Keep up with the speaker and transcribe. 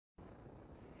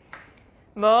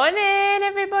Morning,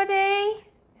 everybody.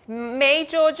 It's me,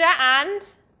 Georgia, and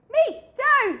me,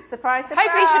 Jo. Surprise, surprise.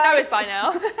 Hopefully you should know us by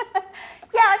now.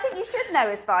 Yeah, I think you should know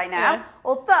us by now. Yeah.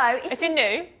 Although, if you're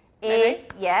new,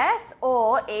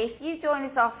 or if you joined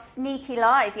us our sneaky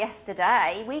live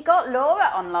yesterday, we got Laura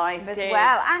on live as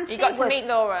well, and you got to meet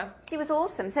Laura. She was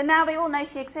awesome. So now they all know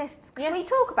she exists. Yeah. We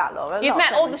talk about Laura. You've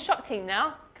met all the shop team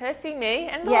now. Kirsty, me,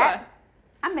 and Laura. Yeah,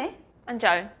 and me, and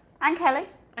Jo, and Kelly,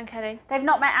 and Kelly. They've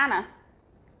not met Anna.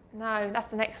 No, that's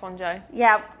the next one, Jo.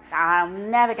 Yeah, I'm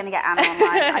never going to get Anna on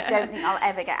live. I don't think I'll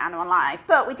ever get Anna on live.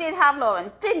 But we did have Lauren.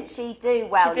 Didn't she do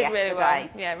well yesterday? Really well.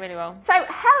 Yeah, really well. So,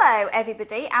 hello,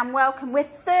 everybody, and welcome. We're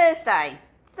Thursday.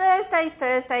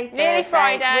 Thursday. Nearly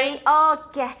Friday. We are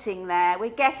getting there.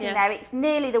 We're getting there. It's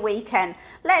nearly the weekend.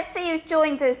 Let's see who's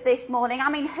joined us this morning. I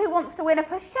mean, who wants to win a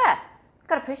pushchair?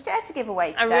 Got a pushchair to give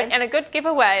away today. And a good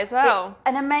giveaway as well.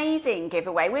 An amazing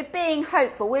giveaway. We're being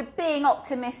hopeful. We're being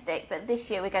optimistic that this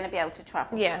year we're going to be able to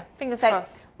travel. Yeah, fingers crossed.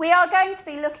 We are going to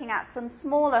be looking at some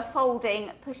smaller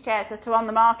folding pushchairs that are on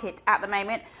the market at the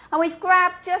moment. And we've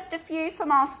grabbed just a few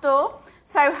from our store.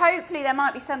 So hopefully there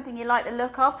might be something you like the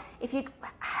look of. If you're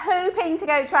hoping to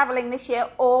go travelling this year,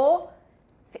 or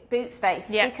boot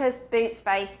space. Yeah. Because boot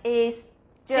space is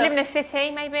just... You live in a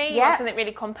city, maybe? Yeah. Or something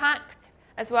really compact.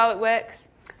 As well, it works.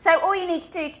 So all you need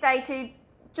to do today to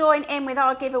join in with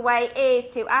our giveaway is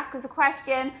to ask us a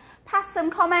question, pass some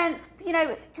comments, you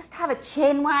know, just have a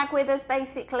chin wag with us,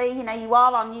 basically. You know, you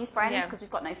are our new friends because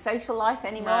we've got no social life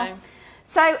anymore. No.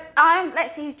 So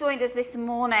let's see who's joined us this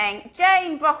morning.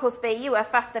 Jane Brocklesby, you were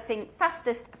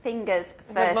fastest fingers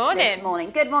first this morning.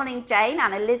 Good morning, Jane,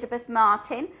 and Elizabeth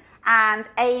Martin, and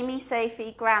Amy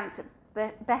Sophie Grant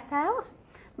Bethel.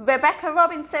 Rebecca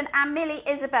Robinson and Millie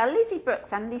Isabel, Lizzie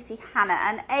Brooks and Lucy Hannah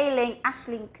and Ailing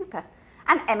Ashleen Cooper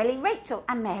and Emily Rachel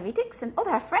and Mary Dixon. Oh,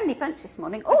 they're a friendly bunch this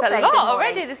morning. Also, a lot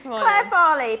already this morning. Claire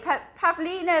Farley,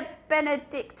 Pavlina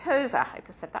Benediktova, I hope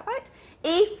I said that right,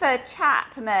 Aoife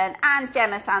Chapman and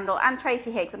Gemma Sandel and Tracy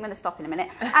Higgs, I'm going to stop in a minute,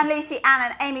 and Lucy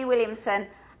Ann and Amy Williamson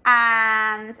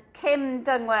and Kim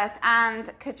Dungworth and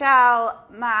Kajal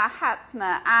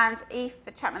Mahatma and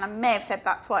Aoife Chapman, I may have said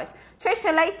that twice,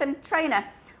 Tricia Latham Trainer.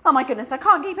 Oh my goodness, I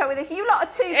can't keep up with this. You lot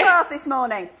are too fast this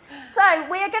morning. So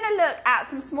we are going to look at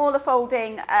some smaller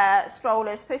folding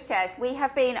strollers, pushchairs. We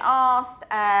have been asked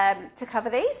to cover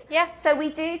these. Yeah. So we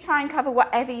do try and cover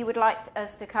whatever you would like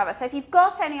us to cover. So if you've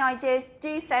got any ideas,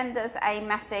 do send us a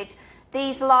message.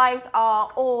 These lives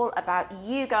are all about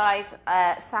you guys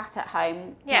sat at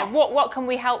home. Yeah, what can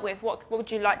we help with? What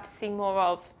would you like to see more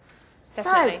of?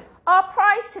 Definitely. So our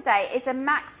prize today is a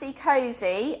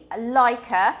Maxi-Cosi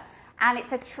Laika. And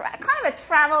it's a kind of a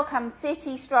travel come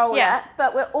city stroller,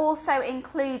 but we're also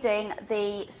including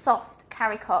the soft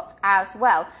carrycot as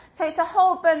well. So it's a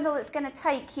whole bundle that's going to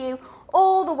take you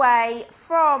all the way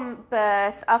from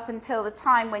birth up until the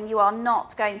time when you are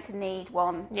not going to need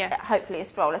one, hopefully a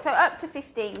stroller. So up to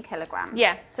 15 kilograms.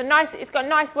 Yeah, so nice. It's got a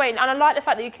nice weight, and I like the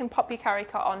fact that you can pop your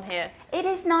carrycot on here. It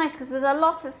is nice because there's a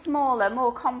lot of smaller,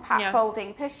 more compact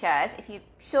folding pushchairs. If you're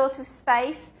short of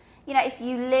space, you know, if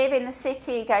you live in the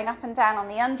city, going up and down on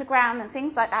the underground and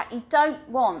things like that, you don't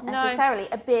want necessarily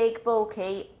a big,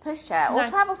 bulky pushchair or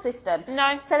travel system.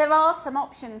 No. So there are some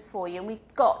options for you, and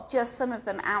we've got just some of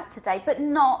them out today, but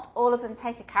not all of them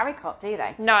take a carrycot, do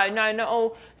they? No, not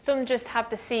all. Some just have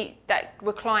the seat that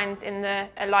reclines in a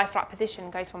lie-flat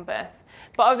position, goes from birth.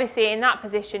 But obviously, in that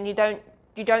position, you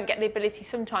don't get the ability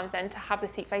sometimes then to have the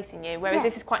seat facing you, whereas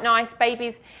this is quite nice.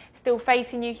 Baby's still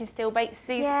facing you, can still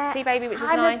see baby, which is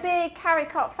nice. I'm a big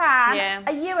carrycot fan. Yeah.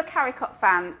 Are you a carrycot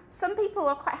fan? Some people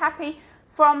are quite happy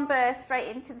from birth straight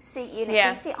into the seat unit. Yeah.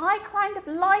 You see, I kind of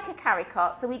like a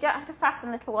carrycot, so we don't have to fasten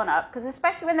a little one up, because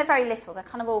especially when they're very little, they're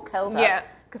kind of all curled up,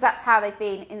 because that's how they've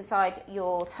been inside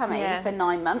your tummy for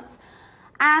 9 months.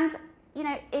 And, you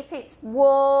know, if it's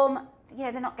warm, you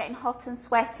know, they're not getting hot and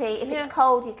sweaty. If it's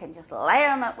cold, you can just layer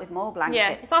them up with more blankets.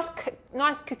 Yeah, it's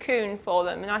nice cocoon for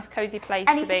them, a nice cosy place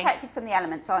to be. And you're protected from the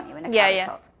elements, aren't you, in a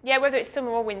carrycot? Yeah, whether it's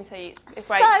summer or winter, it's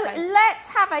great. So let's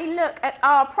have a look at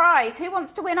our prize. Who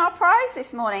wants to win our prize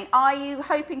this morning? Are you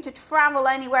hoping to travel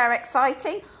anywhere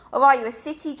exciting? Or are you a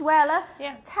city dweller?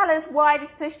 Yeah. Tell us why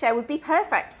this pushchair would be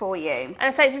perfect for you. And I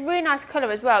say it's a really nice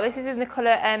colour as well. This is in the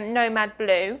colour Nomad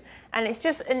Blue. And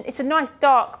it's a nice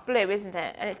dark blue, isn't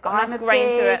it? And it's got a nice grain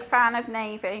to it. I'm a big fan of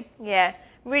navy. Yeah,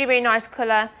 really, really nice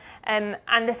colour. And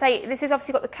they say this has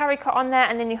obviously got the carrycot on there,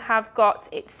 and then you have got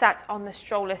it sat on the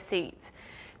stroller seat.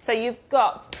 So you've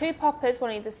got 2 poppers,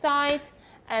 one either side,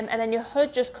 and then your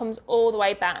hood just comes all the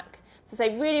way back. So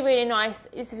say really, really nice.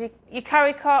 This is your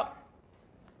carrycot.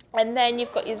 And then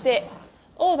you've got your zip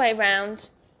all the way around,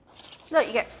 Look,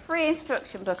 you get free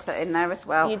instruction booklet in there as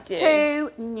well. You do.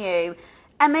 Who knew?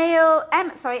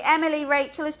 Emily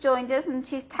Rachel has joined us and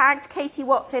she's tagged Katie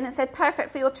Watson and said,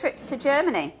 perfect for your trips to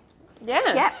Germany.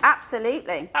 Yeah. Yeah,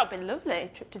 absolutely. That would be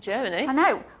lovely, trip to Germany. I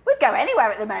know. We'd go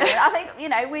anywhere at the moment. I think, you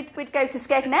know, we'd go to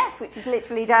Skegness, which is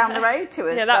literally down the road to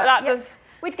us. Yeah, that does...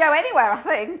 We'd go anywhere, I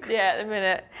think. Yeah, at the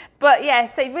minute. But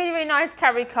yeah, so really, really nice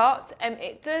carrycot.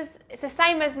 It's the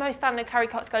same as most standard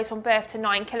carrycots, goes from birth to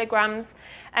 9 kilograms.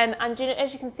 And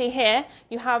as you can see here,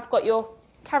 you have got your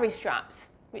carry straps,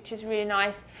 which is really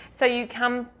nice. So you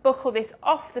can buckle this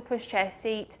off the pushchair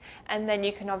seat, and then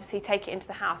you can obviously take it into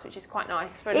the house, which is quite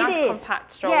nice for a nice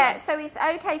compact stroller. Yeah, so it's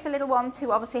okay for little one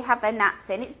to obviously have their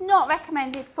naps in. It's not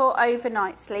recommended for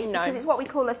overnight sleep because it's what we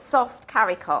call a soft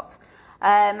carrycot.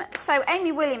 So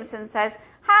Amy Williamson says,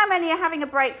 how many are having a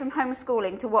break from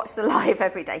homeschooling to watch the live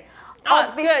every day? Oh,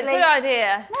 that's good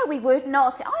idea. No, we would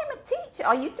not. I'm a teacher.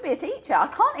 I used to be a teacher. I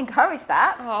can't encourage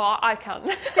that. Oh, I can.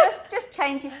 just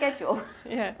change your schedule.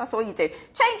 Yeah. That's all you do.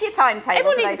 Change your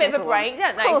timetable. Everyone needs a bit of a break,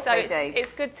 don't they? Of course so they do.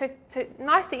 It's good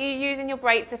nice that you're using your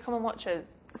break to come and watch us.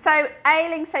 So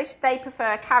Ailing says they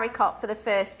prefer a carrycot for the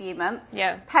first few months.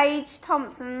 Yeah. Paige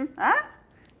Thompson,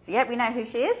 so yeah, we know who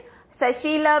she is. So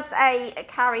she loves a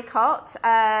carrycot.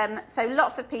 So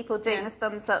lots of people doing the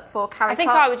thumbs up for carrycot. I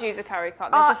think I would use a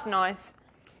carrycot. They're just nice.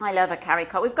 I love a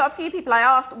carrycot. We've got a few people I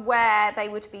asked where they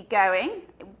would be going.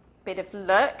 Bit of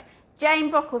luck. Jane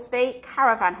Brocklesby,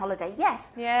 caravan holiday.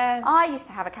 Yes. Yeah. I used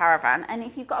to have a caravan, and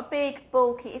if you've got a big,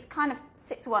 bulky, it's kind of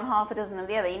 6 to 1, half a dozen of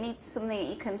the other. You need something that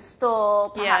you can store.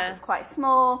 Perhaps it's quite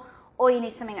small. Or you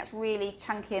need something that's really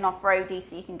chunky and off-roady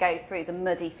so you can go through the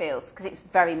muddy fields, because it's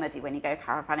very muddy when you go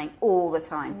caravanning all the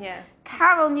time. Yeah.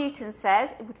 Carol Newton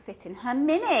says it would fit in her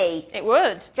Mini. It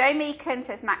would. Joe Meekin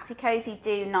says Maxi-Cosi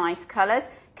do nice colours.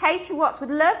 Katie Watts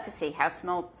would love to see how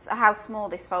small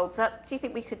this folds up. Do you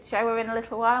think we could show her in a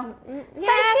little while? Stay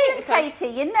tuned, Katie.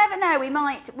 You never know. We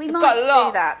might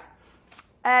do that.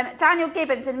 Daniel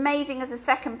Gibbons, amazing as a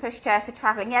second pushchair for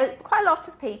travelling. Yeah, quite a lot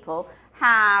of people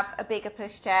have a bigger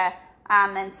pushchair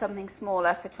and then something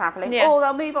smaller for travelling. Or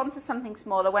they'll move on to something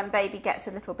smaller when baby gets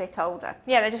a little bit older.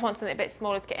 Yeah, they just want something a bit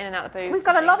smaller to get in and out of the booth. We've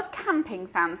got a lot of camping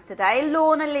fans today.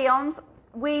 Lorna Leons,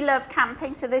 we love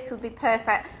camping, so this would be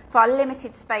perfect for our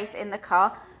limited space in the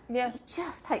car. Yeah. You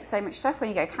just take so much stuff when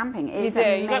you go camping. It is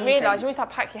amazing. You don't realise. You always have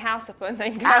to pack your house up and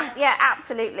then go. Yeah,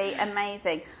 absolutely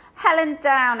amazing. Helen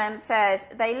Downham says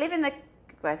they live in the...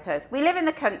 Where's hers? We live in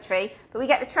the country, but we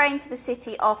get the train to the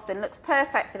city often. Looks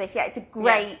perfect for this. Yeah, it's a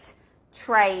great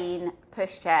train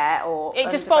pushchair or it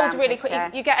just folds really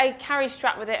quick. You get a carry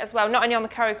strap with it as well, not only on the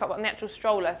carrycot but on the actual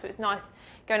stroller. So it's nice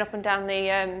going up and down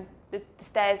the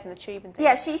stairs and the tube and things.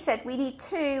 Yeah, she said we need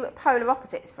 2 polar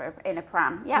opposites in a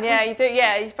pram. Yeah, you do.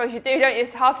 Yeah, you suppose you do, don't you?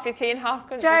 It's half city and half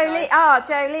country.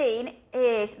 Jolene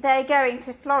they're going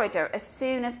to Florida as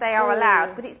soon as they are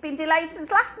allowed, but it's been delayed since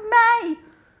last May.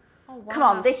 Oh, wow. Come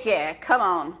on, this year. Come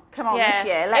on, this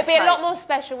year. It'll be a lot more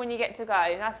special when you get to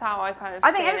go. That's how I kind of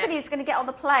I think everybody's going to get on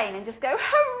the plane and just go,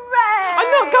 hooray!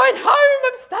 I'm not going home,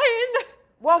 I'm staying.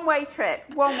 One-way trip.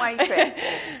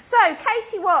 So,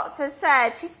 Katie Watts has said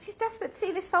she's desperate to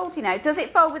see this fold, you know. Does it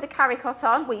fold with the carrycot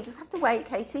on? Well, you just have to wait,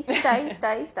 Katie. Stay.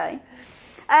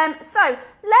 So,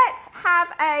 let's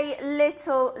have a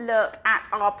little look at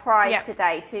our prize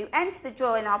today. To enter the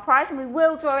draw in our prize, and we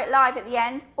will draw it live at the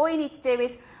end, all you need to do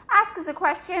is ask us a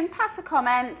question, pass a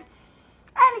comment,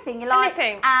 anything you like,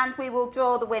 and we will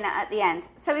draw the winner at the end.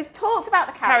 So we've talked about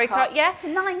the carrycot, to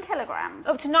 9 kilograms.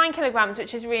 Up to 9 kilograms,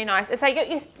 which is really nice. So you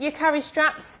get your carry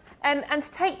straps, and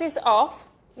to take this off,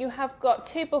 you have got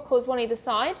 2 buckles, one either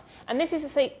side, and this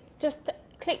is just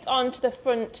clicked onto the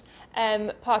front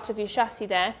part of your chassis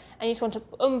there, and you just want to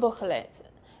unbuckle it.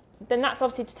 Then that's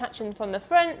obviously detaching from the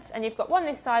front, and you've got one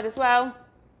this side as well.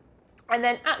 And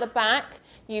then at the back,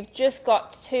 you've just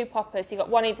got 2 poppers. You've got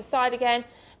one either side again,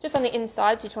 just on the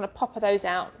inside, so you just want to popper those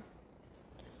out.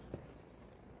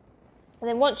 And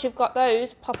then once you've got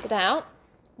those poppered out,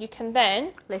 you can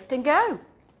then... lift and go.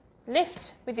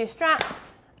 Lift with your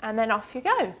straps, and then off you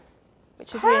go,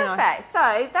 which is really nice. Perfect.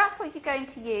 So that's what you're going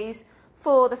to use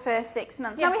for the first 6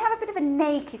 months. Now we have a bit of a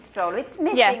naked stroller. It's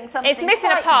missing something it's missing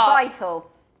quite a part.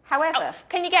 Vital. However...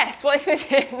 can you guess what it's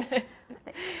missing?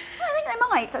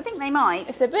 I think they might.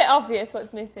 It's a bit obvious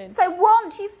what's missing. So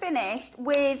once you've finished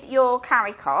with your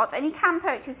carrycot, and you can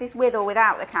purchase this with or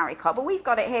without the carrycot, but we've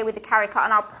got it here with the carrycot,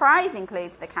 and our prize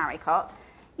includes the carrycot.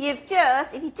 If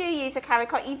you do use a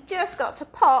carrycot, you've just got to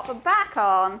pop back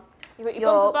on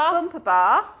your bumper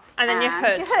bar and then your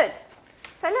hood.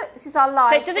 So look, this is our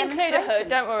live So it does include a hood,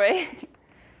 don't worry.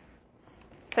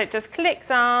 So it just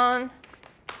clicks on.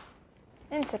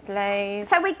 Into place.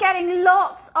 So we're getting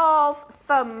lots of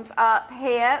thumbs up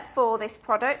here for this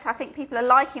product. I think people are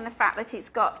liking the fact that it's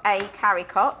got a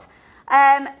carrycot.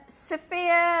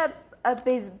 Sophia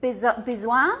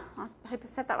Bizouin, I hope I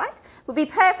said that right, would be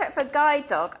perfect for a guide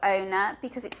dog owner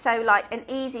because it's so light and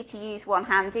easy to use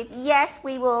one-handed. Yes,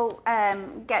 we will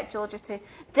get Georgia to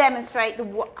demonstrate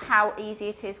how easy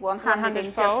it is one-handed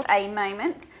in just a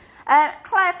moment.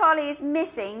 Claire Farley is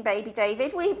missing baby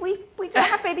David. We don't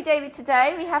have baby David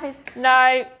today. We have his...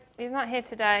 No, he's not here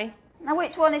today. Now,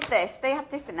 which one is this? They have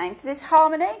different names. Is this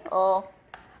Harmony or...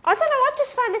 I don't know, I've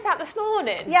just found this out this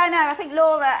morning. Yeah, I know, I think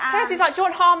Laura and... First, he's like, do you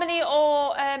want Harmony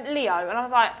or Leo? And I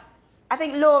was like... I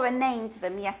think Laura named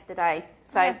them yesterday.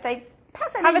 So they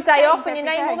pass their have names a day off every and you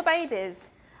name day. all the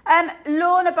babies.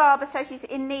 Lorna Barber says she's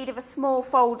in need of a small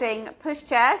folding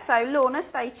pushchair. So Lorna,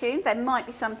 stay tuned. There might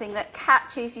be something that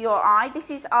catches your eye. This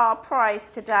is our prize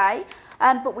today.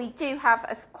 But we do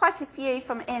have quite a few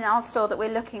from in our store that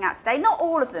we're looking at today. Not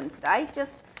all of them today,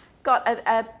 just got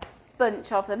a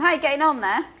bunch of them. How are you getting on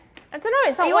there? I don't know,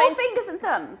 it's not Are you all fingers and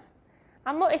thumbs?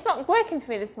 It's not working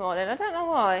for me this morning. I don't know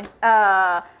why.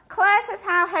 Claire says,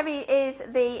 how heavy is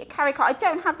the carrycot? I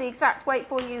don't have the exact weight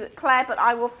for you, Claire, but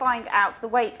I will find out the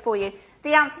weight for you.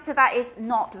 The answer to that is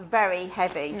not very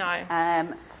heavy. No.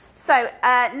 So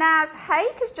Naz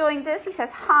Hake has joined us. He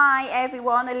says, hi,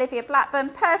 everyone. Olivia Blackburn,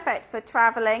 perfect for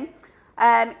travelling.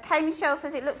 Kay Michelle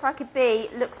says, it looks like a bee,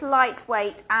 looks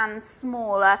lightweight and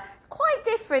smaller. Quite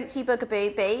different to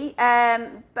Bugaboo Bee,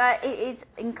 but it is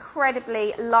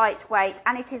incredibly lightweight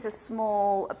and it is a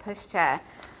small pushchair.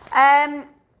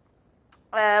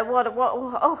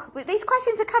 These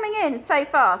questions are coming in so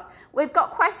fast. We've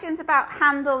got questions about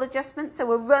handle adjustment, so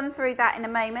we'll run through that in a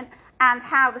moment, and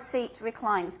how the seat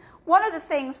reclines. One of the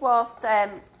things whilst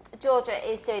Georgia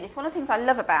is doing this, one of the things I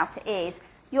love about it is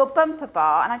your bumper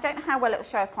bar, and I don't know how well it will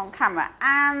show up on camera,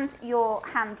 and your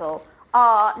handle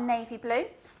are navy blue.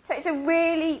 So it's a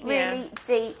really, really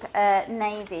deep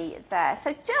navy there.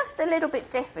 So just a little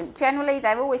bit different. Generally,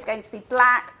 they're always going to be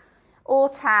black or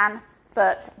tan,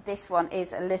 but this one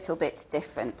is a little bit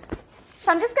different.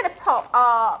 So I'm just going to pop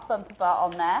our bumper bar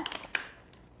on there.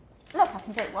 Look, I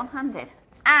can do it one-handed.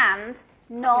 And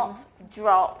not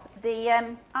drop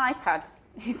the iPad.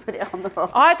 You put it on the wall.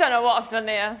 I don't know what I've done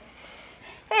here.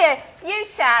 Here, you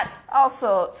chat, I'll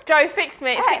sort. Joe, fix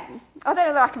me. Hey, I don't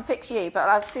know that I can fix you, but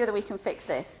I'll see whether we can fix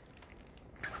this.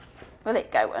 Will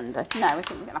it go under? No, I think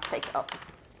we're going to have to take it off.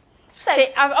 So, see,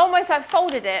 I've almost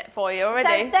folded it for you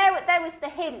already. So there was the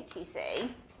hint, you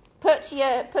see. Put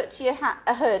your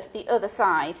hood the other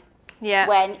side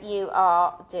when you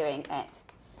are doing it.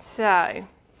 So,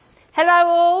 hello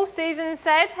all, Susan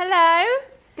said. Hello.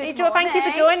 Good morning. Thank you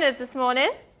for joining us this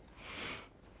morning.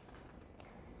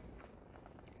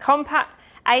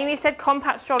 Amy said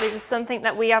compact strollers is something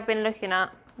that we have been looking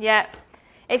at. Yeah,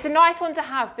 it's a nice one to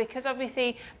have because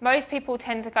obviously most people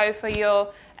tend to go for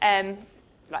your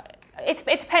it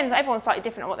depends. Everyone's slightly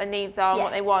different on what their needs are and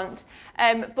what they want.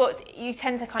 But you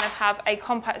tend to kind of have a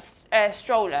compact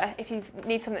stroller if you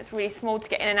need something that's really small to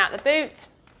get in and out the boot.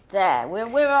 There,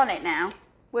 we're on it now.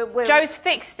 Joe's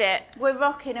fixed it. We're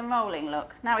rocking and rolling.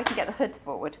 Look, now we can get the hood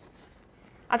forward.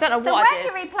 I don't know what I did.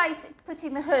 So when you replace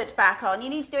putting the hood back on, you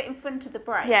need to do it in front of the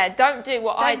brake. Yeah, don't do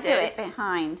what I did. Don't do it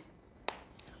behind.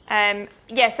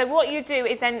 Yeah, so what you do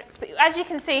is then, as you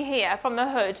can see here from the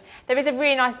hood, there is a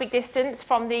really nice big distance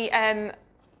from the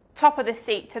top of the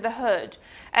seat to the hood.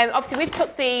 Obviously, we've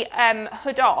took the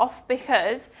hood off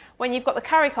because when you've got the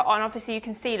carrycot on, obviously you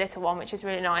can see little one, which is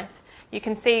really nice. You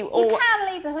can see all... You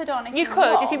can leave the hood on if you could,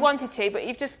 want. if you wanted to, but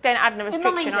you've just then added a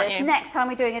restriction, aren't you? Next time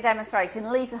we're doing a demonstration,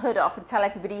 leave the hood off and tell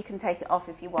everybody you can take it off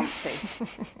if you want to.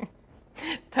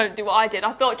 Don't do what I did.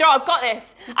 I thought, Joe, I've got this.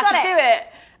 I can do it.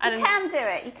 And you can do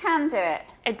it. You can do it.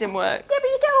 It didn't work. Yeah, but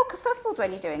you get all kerfuffled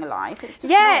when you're doing a live. It's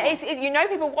just you know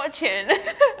people watching.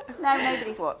 No,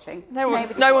 nobody's watching. No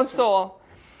one saw.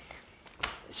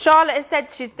 Charlotte has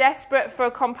said she's desperate for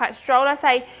a compact stroller.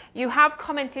 Say you have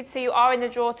commented, so you are in the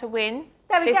draw to win.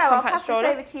 There we go. I'll pass this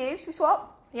over to you. Should we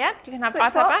swap? Yeah, you can have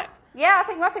iPad back. Yeah, I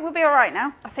think we'll be all right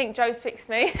now. I think Joe's fixed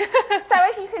me. So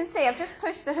as you can see, I've just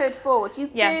pushed the hood forward. You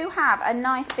do have a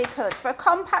nice big hood. For a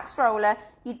compact stroller,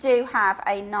 you do have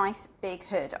a nice big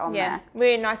hood on there. Yeah,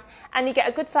 really nice. And you get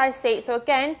a good size seat. So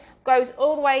again, goes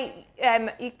all the way,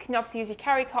 you can obviously use your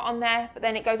carrycot on there, but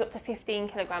then it goes up to 15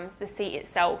 kilograms, the seat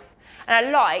itself. And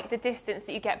I like the distance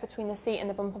that you get between the seat and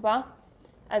the bumper bar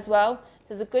as well. So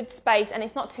there's a good space and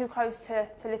it's not too close to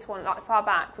little one, like far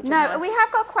back. Which is nice. We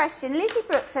have got a question. Lizzie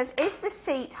Brooks says, is the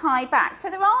seat high back? So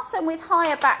there are some with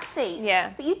higher back seats,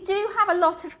 but you do have a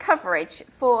lot of coverage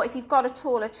for if you've got a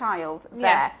taller child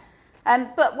there.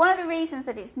 But one of the reasons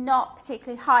that it's not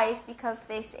particularly high is because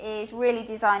this is really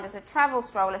designed as a travel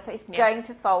stroller, so it's going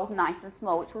to fold nice and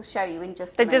small, which we'll show you in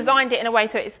just a moment. They designed it in a way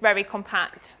so it's very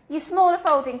compact. Your smaller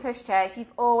folding pushchairs,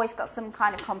 you've always got some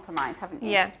kind of compromise, haven't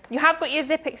you? Yeah. You have got your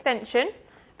zip extension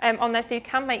on there, so you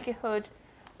can make your hood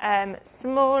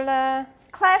smaller.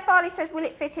 Claire Farley says, will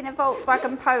it fit in a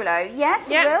Volkswagen Polo? Yes,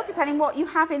 it will, depending what you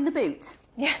have in the boot.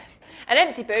 Yeah. An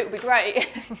empty boot would be great.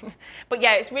 But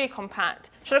yeah, it's really compact.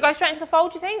 Should I go straight into the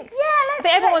fold, do you think?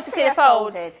 Yeah, everyone wants to see the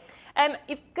fold. Folded.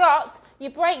 You've got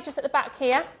your brake just at the back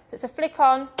here. So it's a flick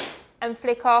on and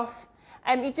flick off.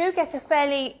 You do get a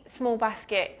fairly small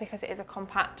basket because it is a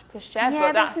compact pushchair.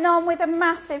 Yeah, there's none with a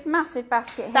massive, massive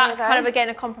basket here. That's kind of, again,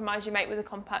 a compromise you make with a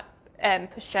compact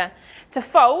pushchair. To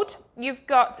fold, you've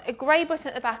got a grey button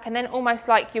at the back and then almost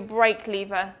like your brake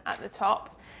lever at the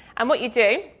top. And what you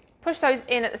do, push those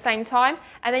in at the same time,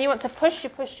 and then you want to push your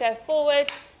pushchair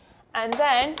forward and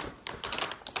then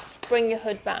bring your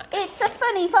hood back. It's a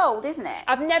funny fold, isn't it?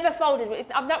 I've never folded with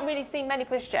I've not really seen many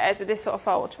pushchairs with this sort of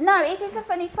fold. No, it is a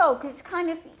funny fold because it's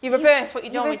kind of... You reverse what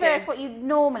you normally do. You reverse what you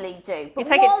normally do. But you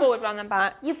take it forward rather than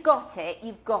back. You've got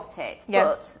it. Yeah.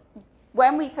 But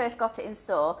when we first got it in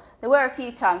store, there were a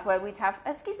few times where we'd have,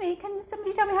 excuse me, can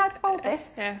somebody tell me how to fold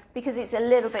this? Yeah. Because it's a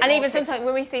little bit And even sometimes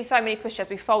when we see so many pushchairs,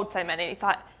 we fold so many, it's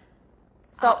like...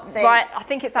 Stop, think, right, I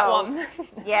think it's fold. That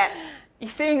one. Yeah. You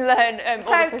soon learn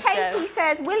So Katie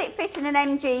says, will it fit in an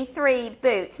MG3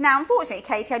 boot? Now, unfortunately,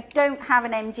 Katie, I don't have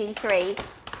an MG3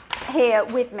 here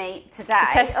with me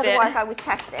today. Otherwise, I would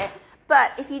test it.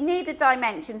 But if you need the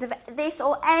dimensions of this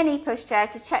or any pushchair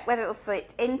to check whether it will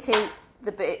fit into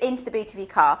the boot of your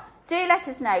car, do let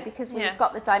us know because we've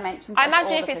got the dimensions. I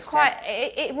imagine if it's quite,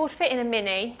 it would fit in a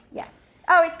Mini. Yeah.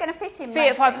 Oh, it's going to fit in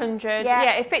Fiat 500.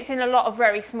 Yeah, it fits in a lot of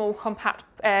very small compact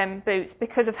boots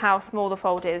because of how small the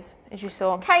fold is, as you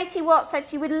saw. Katie Watt said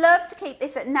she would love to keep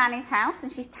this at Nanny's house,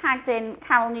 and she's tagged in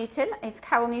Carol Newton. Is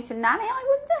Carol Newton Nanny, I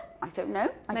wonder? I don't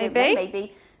know. I don't know.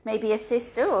 Maybe a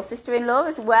sister or sister-in-law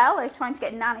as well. They're trying to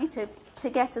get Nanny to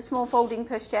get a small folding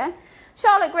pushchair.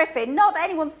 Charlotte Griffin, not that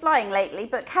anyone's flying lately,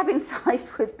 but cabin size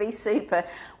would be super.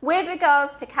 With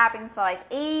regards to cabin size,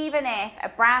 even if a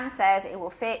brand says it will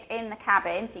fit in the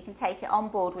cabin, so you can take it on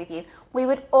board with you, we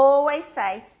would always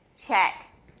say check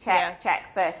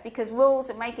first, because rules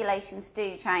and regulations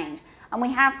do change. And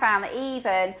we have found that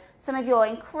even some of your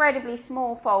incredibly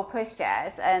small fold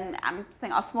pushchairs, and I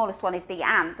think our smallest one is the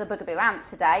Bugaboo Ant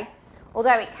today,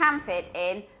 although it can fit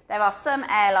in, there are some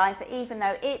airlines that even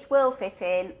though it will fit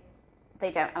in, they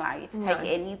don't allow you to take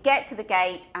it in. You get to the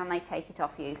gate and they take it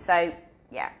off you. So,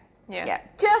 yeah.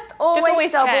 Just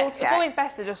always double check. It's always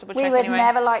best to just double check. We would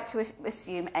never like to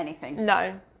assume anything.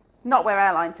 No. Not where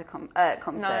airlines are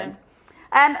concerned.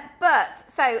 No. But,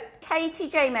 so, Katie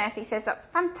J. Murphy says that's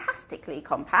fantastically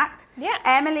compact. Yeah.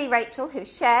 Emily Rachel, who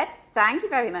shared, thank you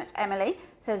very much, Emily,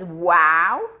 says,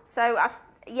 wow. So,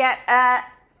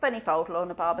 funny fold,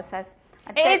 Lorna Barber says.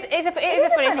 It is a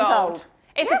funny fold.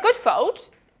 It's a good fold.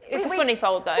 It's a funny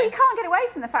fold, though. We can't get away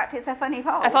from the fact it's a funny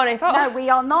fold. A funny fold. No, we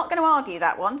are not going to argue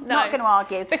that one. No. Not going to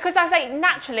argue. Because I say,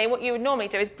 naturally, what you would normally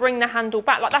do is bring the handle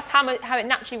back. Like, that's how it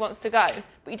naturally wants to go.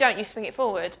 But you don't, you swing it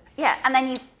forward. Yeah, and then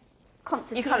you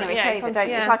concertina it over, don't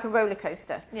you? It's like a roller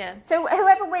coaster. Yeah. So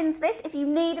whoever wins this, if you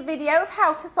need a video of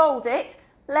how to fold it,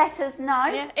 let us know.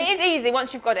 Yeah, it is easy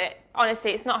once you've got it.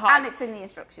 Honestly, it's not hard. And it's in the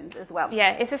instructions as well.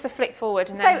 Yeah, it's just a flick forward.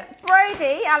 And so,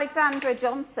 Brodie Alexandra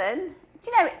Johnson,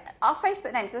 do you know, our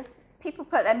Facebook names, people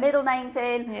put their middle names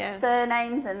in,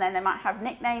 surnames, and then they might have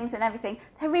nicknames and everything.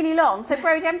 They're really long. So,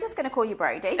 Brodie, I'm just going to call you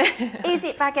Brodie. Is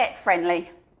it baguette friendly?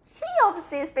 She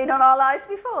obviously has been on our lives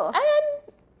before.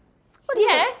 What do you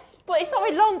think? But it's not a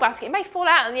very long basket. It may fall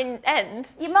out at the end.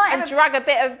 You might drag a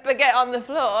bit of baguette on the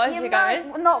floor as you're going.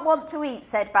 You might not want to eat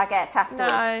said baguette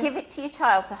afterwards. No. Give it to your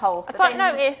child to hold. I don't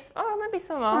know if... Oh, maybe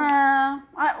some more.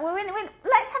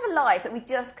 Let's have a live that we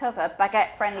just cover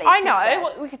baguette friendly. I know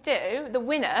what we could do. The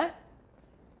winner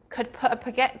could put a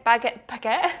baguette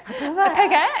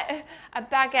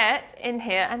in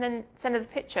here and then send us a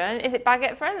picture. And is it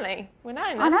baguette friendly? We know.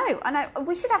 I know.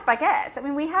 We should have baguettes. I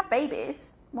mean, we have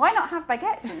babies. Why not have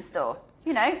baguettes in store?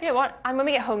 You know. Yeah, what? And when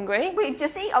we get hungry, we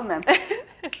just eat on them.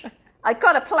 I've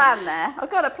got a plan there. I've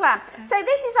got a plan. So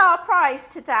this is our prize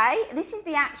today. This is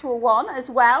the actual one as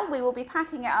well. We will be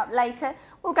packing it up later.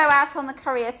 We'll go out on the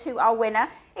courier to our winner.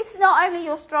 It's not only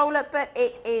your stroller, but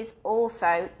it is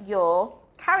also your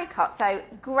carrycot. So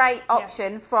great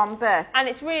option from Birth. And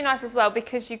it's really nice as well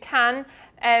because you can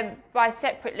buy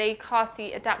separately car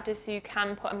seat adapters, so you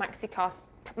can put a Maxi-Cosi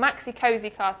Maxi-Cosi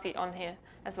car seat on here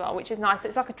as well, which is nice.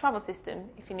 It's like a travel system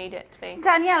if you need it to be.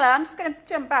 Daniela, I'm just going to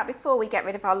jump back before we get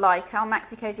rid of our Laika, our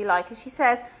Maxi-Cosi Laika. She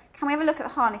says, can we have a look at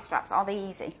the harness straps? Are they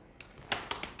easy?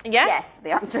 Yeah. Yes,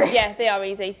 the answer is. Yeah, they are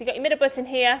easy. So you've got your middle button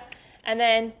here, and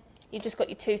then you've just got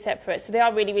your two separate. So they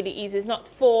are really, really easy. There's not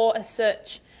four as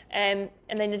such. And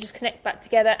then you just connect back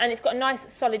together, and it's got a nice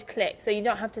solid click, so you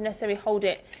don't have to necessarily hold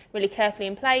it really carefully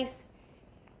in place,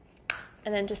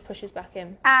 and then just pushes back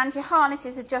in. And your harness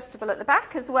is adjustable at the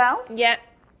back as well. Yeah,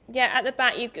 at the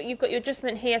back you've got your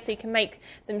adjustment here, so you can make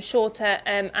them shorter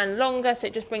and longer, so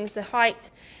it just brings the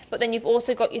height. But then you've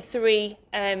also got your three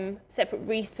separate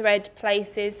rethread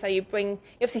places, so you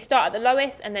obviously start at the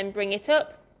lowest and then bring it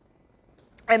up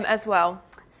as well.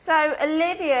 So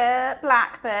Olivia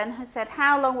Blackburn has said,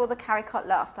 how long will the carrycot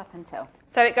last up until?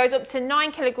 So it goes up to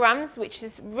 9 kilograms, which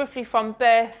is roughly from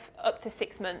birth up to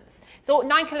 6 months. So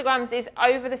 9 kilograms is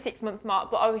over the 6-month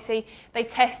mark, but obviously they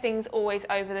test things always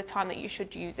over the time that you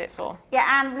should use it for. Yeah,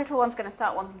 and little one's going to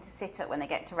start wanting to sit up when they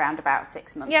get to around about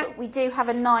 6 months. Yeah. But we do have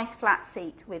a nice flat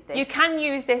seat with this. You can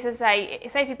use this as say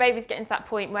if your baby's getting to that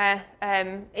point where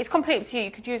it's completely up to you.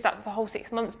 You could use that for the whole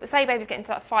 6 months, but say baby's getting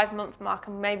to that 5-month mark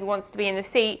and maybe wants to be in the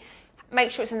seat,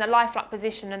 make sure it's in the lie flat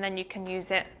position, and then you can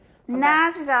use it.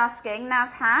 Naz is asking,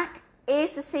 Naz Hack,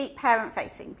 is the seat parent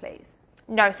facing, please?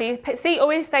 No, so your seat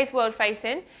always stays world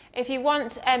facing. If you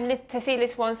want to see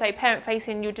little ones say parent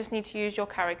facing, you'll just need to use your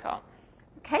carrycot.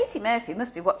 Katie Murphy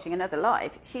must be watching another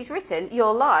live. She's written,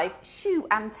 your live shoe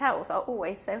and tells are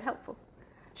always so helpful.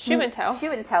 Shoe and tell?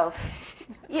 Shoe and tells.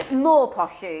 More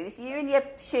posh shoes. You and your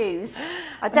shoes.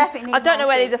 I definitely need I don't know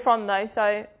where shoes. these are from though,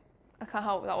 so I can't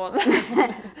help that one.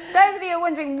 Those of you who are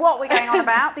wondering what we're going on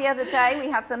about, the other day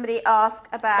we had somebody ask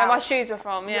about where my shoes were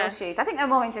from, yeah. your shoes. I think they're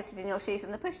more interested in your shoes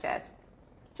than the pushchairs.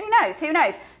 Who knows? Who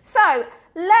knows? So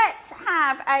let's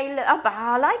have a look. Oh,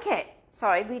 I like it.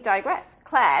 Sorry, we digress.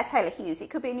 Claire Taylor Hughes.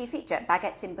 It could be a new feature.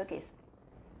 Baguettes in buggies.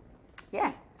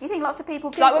 Yeah. Do you think lots of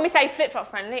people? Like when we say flip-flop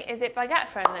friendly, is it baguette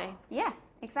friendly? Yeah,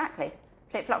 exactly.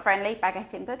 Flip-flop friendly,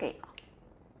 baguette in buggy.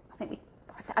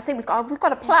 I think we've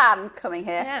got a plan coming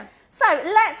here. Yeah. So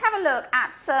let's have a look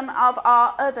at some of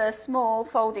our other small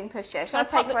folding pushchairs. Shall I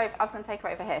take her over? I was going to take her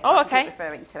over here. So I can keep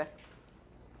referring to her.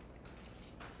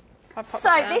 So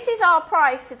this is our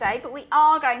prize today, but we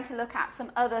are going to look at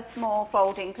some other small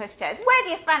folding pushchairs. Where do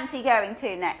you fancy going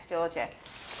to next, Georgia?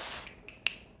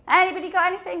 Anybody got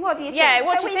anything? What do you think? Yeah,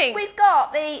 what do you think? We've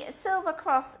got the Silver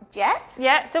Cross Jet.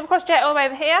 Yeah, Silver Cross Jet all the way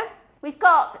over here. We've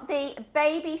got the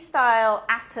Baby Style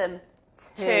Atom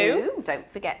 2. Don't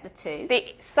forget the 2.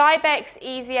 The Cybex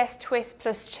EasyS Twist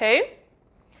Plus 2.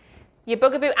 Your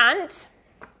Bugaboo Ant.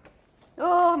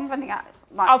 Oh, I'm running out.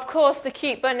 Of course, the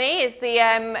cute bunny is the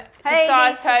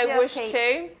Sato Wish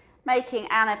 2. Making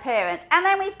an appearance. And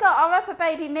then we've got our Upper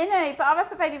Baby Minnow, but our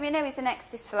Upper Baby Minnow is an X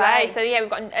display. So yeah, we've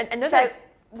got another. So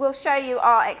we'll show you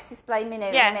our X display Minnow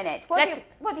in a minute. What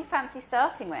do you fancy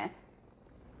starting with?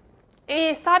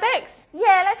 Is Cybex?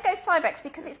 Yeah, let's go Cybex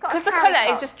because it's got. Because the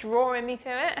colour is just drawing me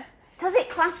to it. Does it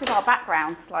clash with our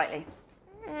background slightly?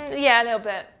 Yeah, a little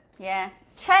bit. Yeah.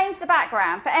 Change the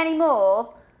background for any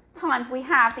more times we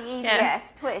have the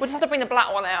EasyS Twist. We'll just have to bring the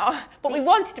black one out. But we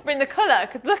wanted to bring the colour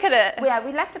because look at it. Yeah,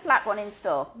 we left the black one in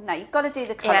store. No, you've got to do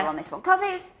the colour on this one because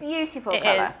it's beautiful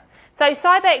colour. It is. So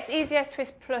Cybex EasyS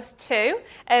Twist Plus 2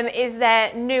 is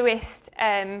their newest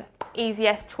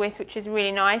EasyS Twist, which is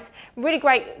really nice. Really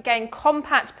great, again,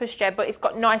 compact pushchair, but it's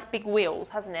got nice big wheels,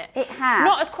 hasn't it? It has.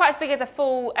 Not as quite as big as a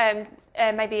full,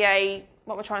 maybe a,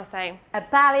 what we're trying to say? A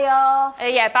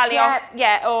Balios. Yeah, Balios,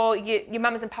 yeah, or your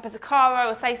Mama's and Papa's Acaro,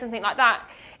 or say something like that.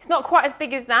 It's not quite as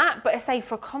big as that, but I say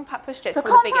for a compact pushchair, it's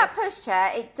probably the biggest. For a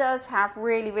compact pushchair, it does have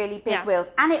really, really big wheels.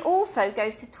 And it also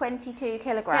goes to 22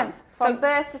 kilograms. From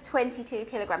birth to 22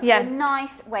 kilograms. So a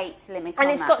nice weight limit on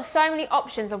that. And it's got so many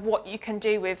options of what you can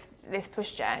do with this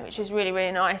pushchair, which is really,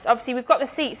 really nice. Obviously, we've got the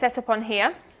seat set up on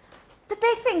here. The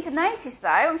big thing to notice, though,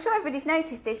 I'm sure everybody's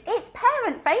noticed this, it's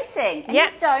parent-facing. And you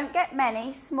don't get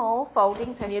many small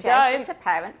folding pushchairs that are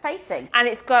parent-facing. And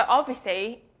it's got,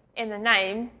 obviously, in the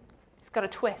name, it's got a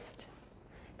twist.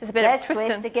 There's a bit of twist.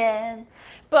 Twist again.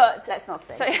 But let's not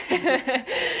see. So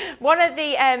one of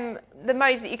the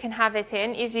modes that you can have it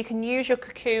in is you can use your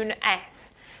Cocoon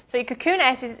S. So your Cocoon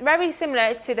S is very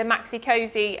similar to the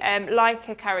Maxi-Cosi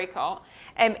Laika carrycot.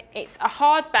 It's a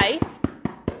hard base,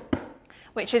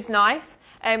 which is nice.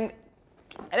 And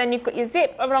then you've got your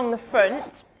zip along the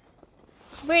front.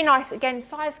 Really nice. Again,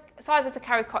 size of the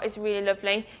carrycot is really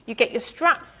lovely. You get your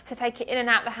straps to take it in and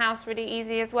out of the house really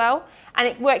easy as well. And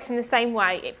it works in the same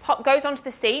way. It goes onto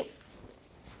the seat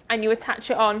and you attach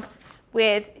it on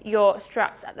with your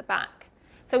straps at the back.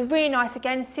 So really nice,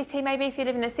 again, city, maybe if you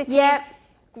live in the city. Yep.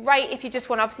 Great if you just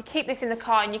want to obviously keep this in the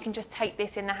car and you can just take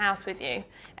this in the house with you,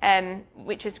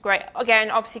 which is great.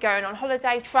 Again, obviously going on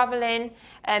holiday, travelling,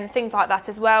 things like that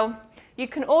as well. You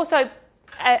can also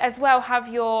as well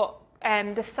have your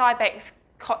the Cybex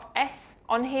Cot S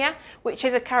on here, which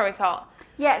is a carrycot.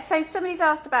 Yeah, so somebody's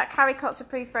asked about carrycots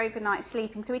approved for overnight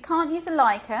sleeping. So we can't use the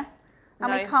Laika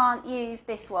and we can't use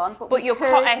this one, but we your could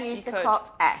Cot S use the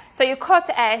Cot S. So your Cot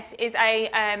S is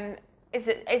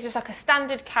it's just like a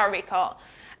standard carrycot.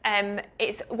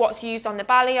 It's what's used on the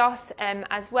Balios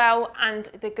as well, and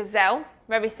the Gazelle,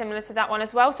 very similar to that one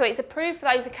as well. So it's approved for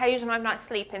those occasional overnight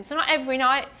sleeping. So not every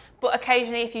night, but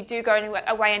occasionally if you do go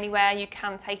away anywhere, you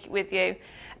can take it with you.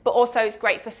 But also it's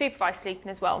great for supervised sleeping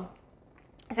as well.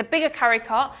 It's a bigger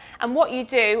carrycot, and what you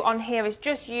do on here is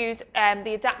just use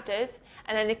the adapters,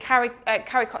 and then the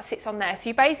carrycot sits on there. So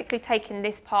you're basically taking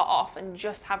this part off and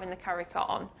just having the carrycot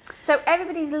on. So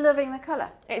everybody's loving the colour.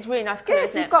 It's really nice colour,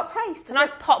 isn't it? You've got taste. It's a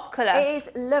nice pop colour. It is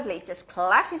lovely. Just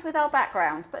clashes with our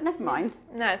background, but never mind.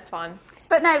 No, it's fine.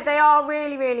 But no, they are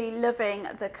really, really loving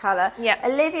the colour. Yeah.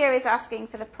 Olivia is asking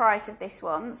for the price of this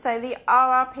one. So the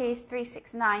RRP is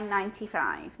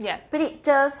 $369.95. Yeah. But it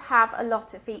does have a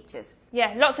lot of features.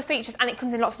 Yeah, lots of features, and it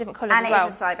comes in lots of different colours as well. And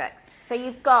it is a Cybex. So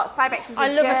you've got Cybex is a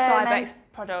German... I love a Cybex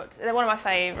product. They're one of my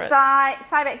favourites.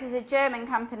 Cybex is a German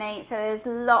company, so there's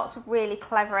lots of really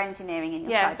clever engineering in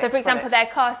your Cybex so for example, products. their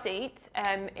car seat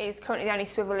is currently the only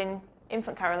swivelling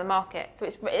infant carrier on the market. So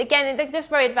it's, again, they're just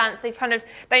very advanced.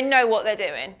 They know what they're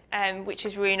doing, which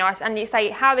is really nice. And you say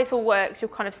how this all works, you'll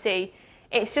kind of see.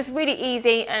 It's just really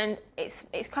easy, and it's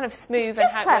kind of smooth. It's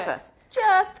just clever.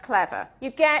 Just clever. You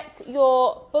get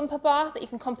your bumper bar that you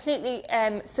can completely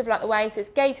swivel out the way, so it's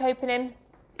gate opening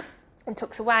and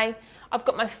tucks away. I've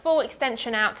got my full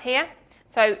extension out here,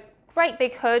 so great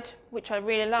big hood, which I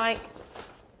really like,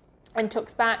 and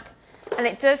tucks back. And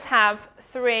it does have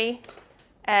 3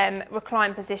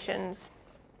 recline positions.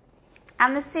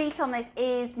 And the seat on this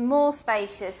is more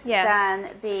spacious than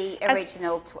the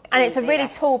original. And it's a really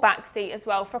tall back seat as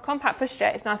well. For a compact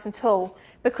pushchair, it's nice and tall.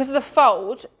 Because of the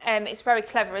fold, it's very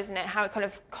clever, isn't it? How it kind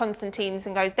of concertines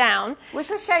and goes down. Which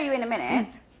we'll show you in a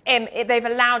minute. They've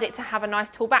allowed it to have a nice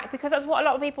tall back because that's what a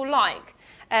lot of people like.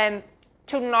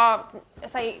 Children are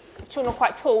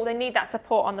quite tall, they need that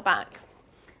support on the back.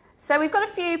 So we've got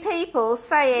a few people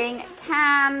saying,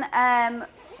 does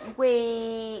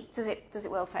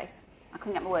it world face? I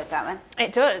couldn't get my words out then.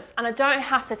 It does, and I don't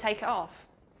have to take it off.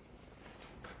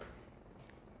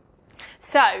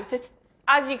 So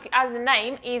as the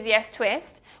name, Easy S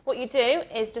Twist, what you do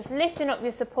is just lifting up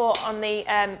your support on the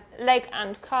leg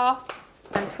and calf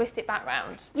and twist it back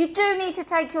round. You do need to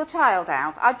take your child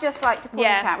out. I'd just like to point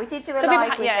out, we did do a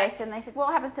live with this, and they said,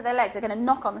 what happens to their legs? They're going to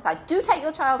knock on the side. Do take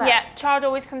your child out. Yeah, child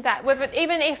always comes out.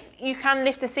 Even if you can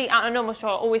lift the seat out in a normal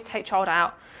stroller, always take child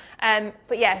out.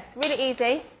 But yes, really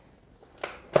easy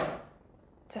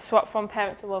to swap from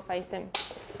parent to world facing.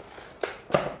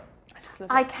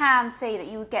 I can see that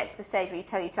you would get to the stage where you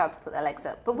tell your child to put their legs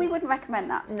up, but we wouldn't recommend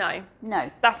that. No.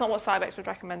 No. That's not what Cybex would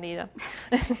recommend either.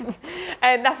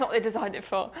 That's not what they designed it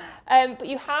for. But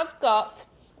you have got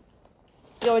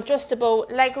your adjustable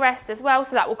leg rest as well,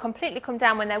 so that will completely come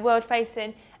down when they're world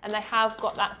facing, and they have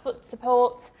got that foot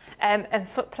support and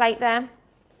foot plate there.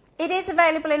 It is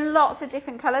available in lots of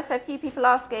different colours, so a few people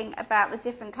asking about the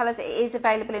different colours. It is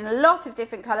available in a lot of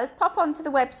different colours. Pop onto the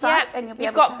website and you'll be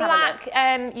able to have a look. You've got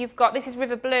black, you've got, this is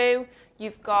River Blue,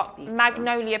 you've got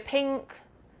Magnolia Pink.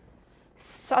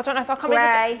 So I don't know if I can't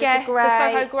remember. Yeah,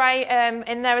 the Soho Grey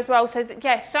in there as well. So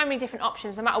yeah, so many different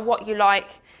options, no matter what you like.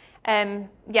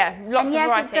 Yeah, lots of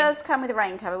variety. It does come with a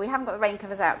rain cover. We haven't got the rain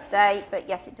covers out today, but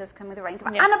yes, it does come with a rain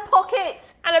cover. Yeah. And a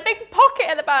pocket! And a big pocket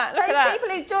at the back. Look at that. Those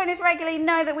people who join us regularly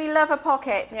know that we love a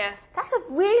pocket. Yeah. That's a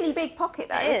really big pocket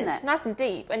though, isn't it? Nice and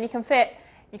deep, and you can fit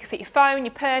your phone,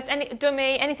 your purse, any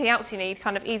dummy, anything else you need,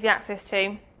 kind of easy access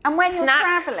to. And when you're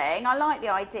travelling, I like the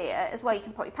idea as well, you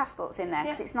can put your passports in there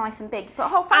because it's nice and big. You put a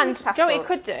whole family's passports. And do you know what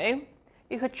you could do?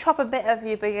 You could chop a bit of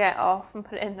your baguette off and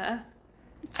put it in there.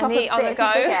 Chop a bit of your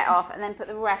baguette off and then put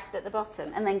the rest at the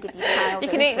bottom and then give your child. You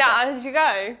can eat that as you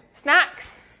go.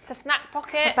 Snacks. It's a snack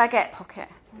pocket. It's a baguette pocket.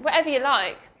 Whatever you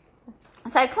like.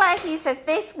 So Claire Hughes says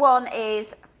this one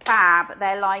is fab.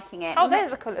 They're liking it. Oh,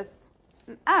 there's the colours.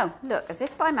 Oh, look, as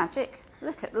if by magic.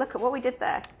 Look at what we did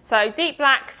there. So deep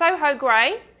black, Soho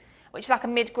Grey, which is like a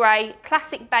mid grey,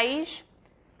 classic beige,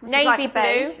 navy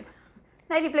blue.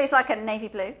 Navy blue is like a navy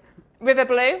blue. River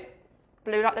blue,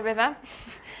 blue like the river.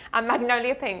 And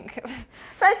Magnolia Pink.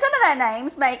 So some of their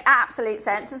names make absolute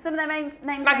sense, and some of their names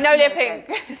Magnolia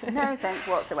Pink. No sense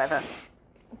whatsoever.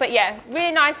 But yeah,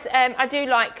 really nice. I do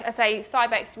like, I say,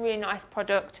 Cybex, really nice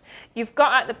product. You've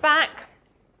got at the back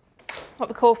what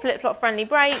we call flip-flop friendly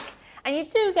brake, and you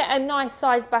do get a nice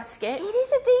size basket. It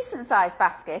is a decent size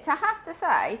basket, I have to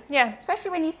say. Yeah.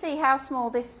 Especially when you see how small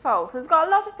this folds. There's got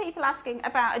a lot of people asking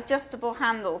about adjustable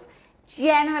handles.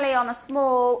 Generally on a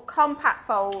small compact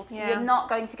fold, you're not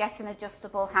going to get an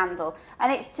adjustable handle,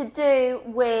 and it's to do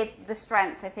with the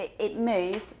strength. If it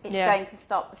moved, it's going to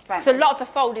stop the strength. So a lot of the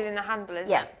fold is in the handle,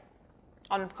 isn't it?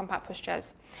 On compact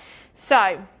pushchairs.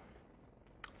 So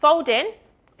folding,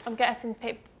 I'm guessing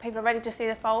people are ready to see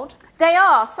the fold. They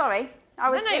are. Sorry, I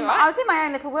was in my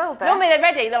own little world there. Normally they're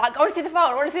ready. They're like, I want to see the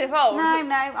fold. I want to see the fold. No,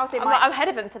 I'm ahead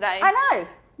of them today. I know.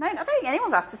 No, I don't think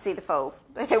anyone's asked to see the fold.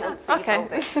 They don't want to see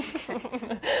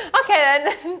folding.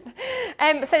 Okay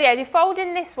then. So yeah, you fold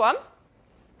in this one.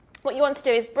 What you want to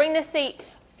do is bring the seat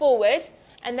forward,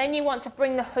 and then you want to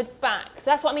bring the hood back.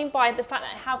 So that's what I mean by the fact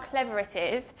that how clever it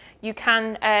is. You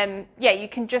can, you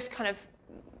can just kind of,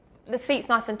 the seat's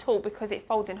nice and tall because it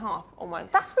folds in half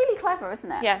almost. That's really clever,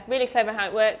 isn't it? Yeah, really clever how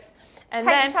it works. And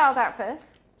Take then, the child out first.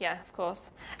 Yeah, of course.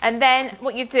 And then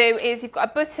what you do is you've got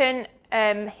a button,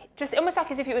 just almost like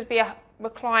as if it would be a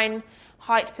recline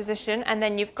height position, and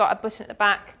then you've got a button at the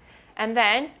back, and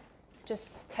then just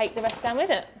take the rest down with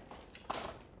it.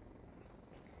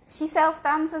 She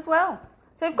self-stands as well.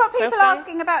 So we've got people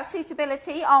asking about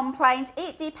suitability on planes.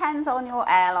 It depends on your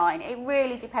airline. It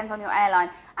really depends on your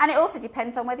airline. And it also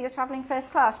depends on whether you're travelling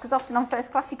first class, because often on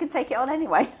first class you can take it on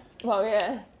anyway. Well,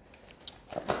 yeah.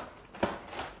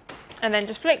 And then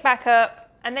just flick back up,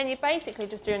 and then you're basically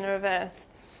just doing the reverse.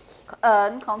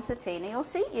 Concertina your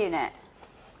seat unit.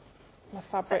 My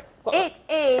fabric. So it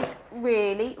is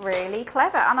really, really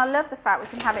clever, and I love the fact we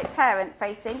can have it parent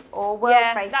facing or world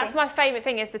facing. That's my favourite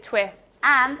thing, is the twist.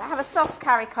 And have a soft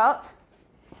carrycot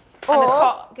or a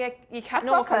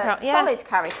proper solid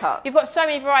carrycot. You've got so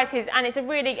many varieties, and it's a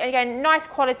really, again, nice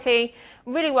quality,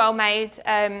 really well made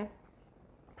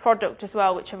product as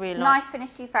well, which I really like. Nice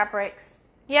finished two fabrics.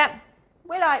 Yeah.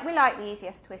 We like the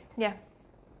easiest twist. Yeah.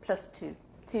 Plus 2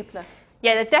 plus.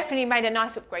 Yeah, they've definitely made a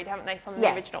nice upgrade, haven't they, from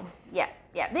the original? Yeah.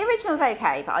 The original's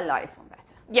okay, but I like this one better.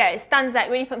 Yeah, it stands out.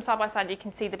 When you put them side by side, you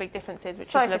can see the big differences, which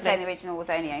is lovely. Sorry for saying the original was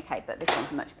only okay, but this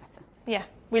one's much better. Yeah,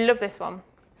 we love this one.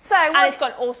 So, and it's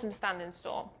got an awesome stand in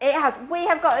store. It has. We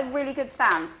have got a really good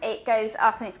stand. It goes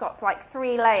up, and it's got like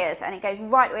 3 layers, and it goes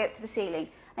right the way up to the ceiling.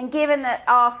 And given that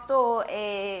our store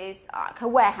is like a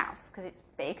warehouse, because it's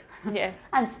big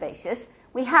and spacious,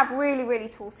 we have really, really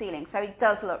tall ceilings, so it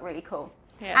does look really cool.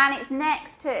 Yeah. And it's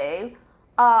next to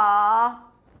our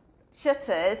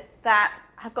shutters that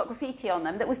have got graffiti on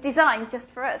them that was designed just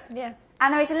for us. Yeah.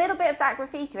 And there is a little bit of that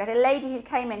graffiti. We had a lady who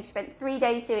came in, she spent 3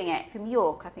 days doing it, from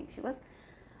York, I think she was.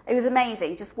 It was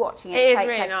amazing just watching it take place.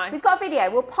 It is really nice. We've got a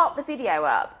video. We'll pop the video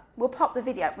up. Remind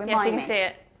me. Yes, you can see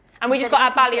it. And we just got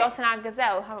our Ballios and our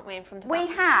Gazelle, haven't we, in front of us?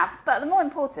 We have, but the more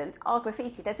important, our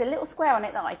graffiti. There's a little square on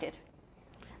it that I did.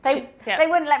 They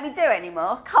wouldn't let me do it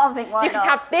anymore. Can't think why not. You can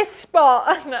have this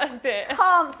spot, and that's it.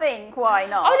 Can't think why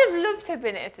not. I would have loved to have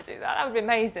been here to do that. That would be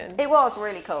amazing. It was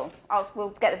really cool. We'll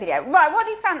get the video. Right, what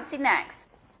do you fancy next?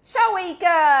 Shall we go?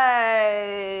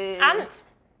 Ant.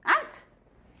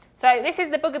 So this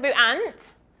is the Bugaboo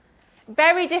Ant.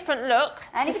 Very different look.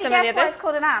 Anybody guess why it's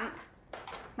called an ant?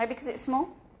 Maybe because it's small?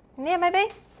 Yeah,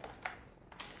 maybe.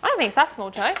 I don't think it's that small,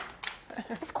 Joe.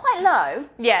 It's quite low.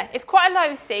 Yeah, it's quite a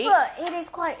low seat. But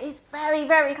it's very,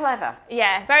 very clever.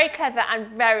 Yeah, very clever and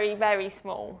very, very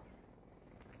small.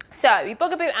 So, your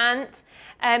Bugaboo Ant,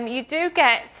 you do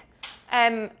get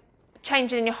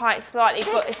changing in your height slightly,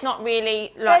 but it's not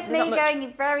really like... There's me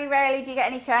going, very rarely do you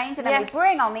get any change, and then we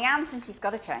bring on the ant and she's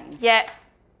got to change. Yeah,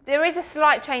 there is a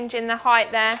slight change in the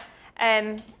height there,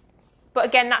 but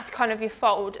again, that's kind of your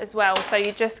fold as well. So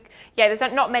you just, there's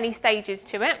not many stages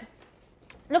to it.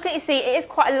 Look at your seat, it is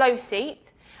quite a low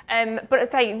seat, but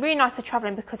I'd say really nice for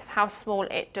travelling because of how small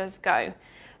it does go.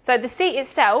 So the seat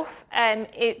itself,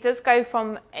 it does go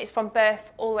from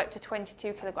birth all the way up to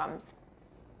 22 kilograms.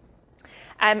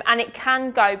 And it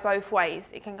can go both ways.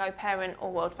 It can go parent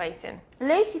or world facing.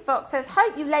 Lucy Fox says,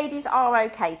 hope you ladies are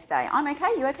okay today. I'm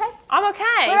okay, you okay? I'm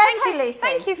okay. We're okay, Lucy.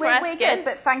 Thank you for asking. We're good,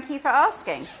 but thank you for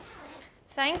asking.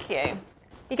 Thank you.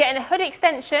 You're getting a hood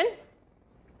extension.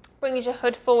 Brings your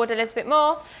hood forward a little bit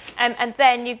more, and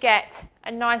then you get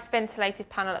a nice ventilated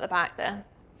panel at the back there.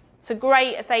 So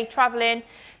great, as say, travelling,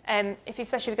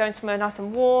 especially if you're going somewhere nice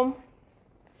and warm.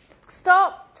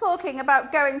 Stop talking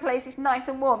about going places nice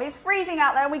and warm. It's freezing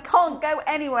out there and we can't go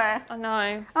anywhere. I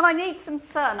know. And I need some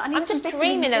sun. I'm just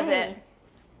dreaming of it.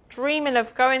 Dreaming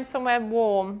of going somewhere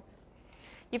warm.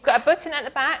 You've got a button at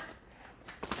the back.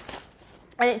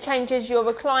 and it changes your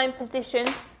recline position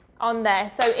on there.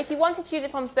 So if you wanted to use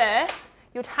it from birth,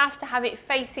 you'd have to have it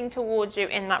facing towards you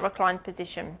in that reclined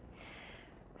position.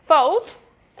 Fold.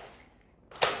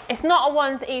 It's not a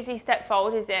one's easy step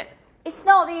fold, is it? It's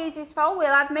not the easiest fold,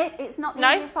 we'll admit. It's not the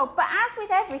easiest fold. But as with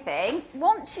everything,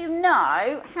 once you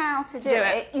know how to do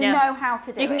it, you know how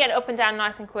to do it. You can get it up and down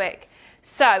nice and quick.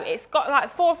 So it's got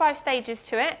like 4 or 5 stages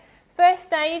to it. First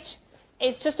stage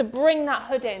is just to bring that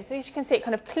hood in. So as you can see, it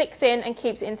kind of clicks in and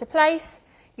keeps it into place.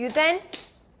 You then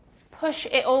push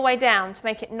it all the way down to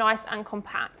make it nice and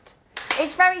compact.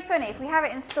 It's very funny, if we have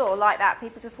it in store like that,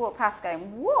 people just walk past going,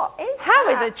 what is that? How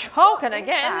is a child going to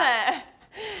get in there?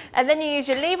 And then you use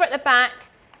your lever at the back,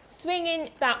 swinging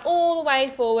that all the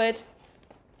way forward.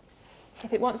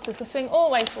 If it wants to swing all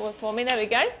the way forward for me, there we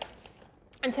go.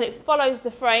 Until it follows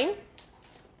the frame.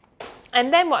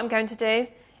 And then what I'm going to do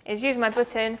is use my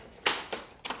button,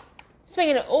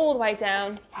 swinging it all the way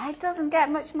down. It doesn't get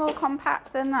much more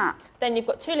compact than that. Then you've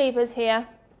got 2 levers here.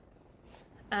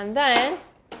 And then,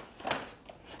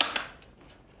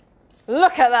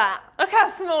 look at that. Look how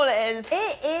small it is.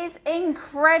 It is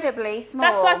incredibly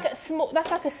small.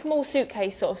 That's like a small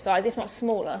suitcase sort of size, if not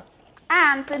smaller.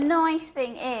 And the nice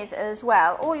thing is as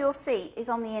well, all your seat is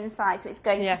on the inside, so it's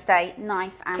going to stay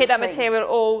nice and keep that clean. material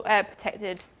all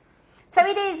protected. So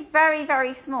it is very,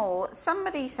 very small.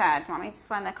 Somebody said, let me just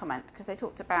find their comment, because they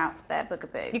talked about their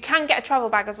bugaboo. You can get a travel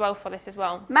bag as well for this as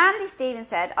well. Mandy Stevens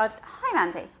said, hi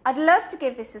Mandy, I'd love to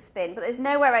give this a spin, but there's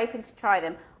nowhere open to try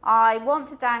them. I want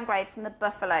to downgrade from the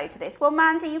Buffalo to this. Well,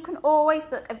 Mandy, you can always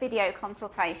book a video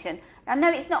consultation. I know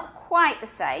it's not quite the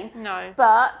same, no,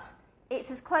 but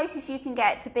it's as close as you can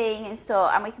get to being in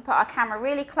store, and we can put our camera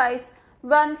really close,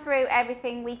 run through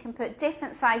everything. We can put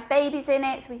different size babies in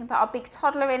it, so we can put our big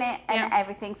toddler in it, and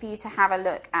everything for you to have a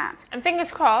look at. And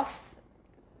fingers crossed,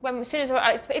 as soon as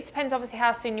it depends obviously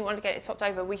how soon you want to get it swapped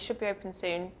over. We should be open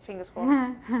soon. Fingers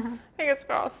crossed. Fingers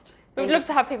crossed. We'd love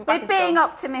to have people back. We're being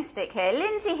optimistic here.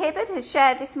 Lindsay Hibbard has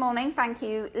shared this morning, thank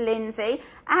you Lindsay,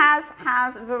 as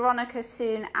has Veronica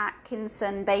Soon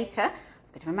Atkinson Baker.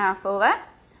 It's a bit of a mouthful there.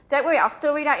 Don't worry, I'll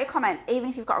still read out your comments, even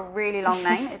if you've got a really long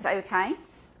name, it's okay.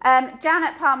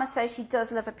 Janet Palmer says she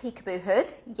does love a peekaboo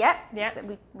hood. Yep.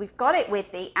 So we've got it with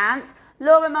the ant.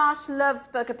 Laura Marsh loves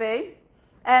bugaboo.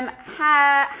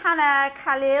 Hannah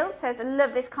Khalil says, I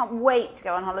love this, can't wait to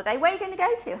go on holiday. Where are you going to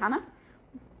go to, Hannah?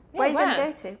 Where are you going to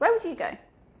go to? Where would you go? If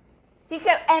you could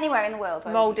go anywhere in the world,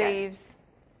 where Maldives.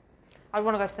 I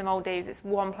want to go to the Maldives. It's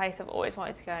one place I've always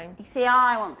wanted to go. You see,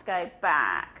 I want to go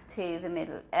back to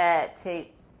to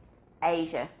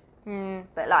Asia.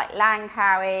 But like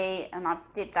Langkawi, and I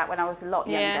did that when I was a lot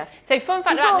younger. So fun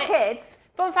fact Before about kids.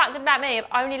 Fun fact about me,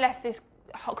 I've only left this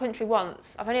hot country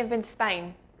once. I've only ever been to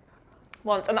Spain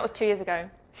once, and that was 2 years ago.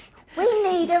 We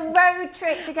need a road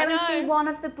trip to go and see one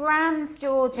of the brands,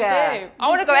 Georgia. We do. I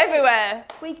want to go everywhere.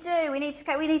 We do. We need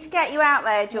to get you out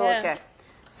there, Georgia. Yeah.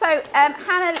 So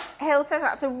Hannah Hill says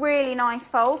that's a really nice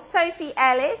fold. Sophie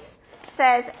Ellis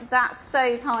says that's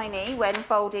so tiny when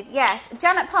folded. Yes.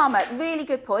 Janet Palmer, really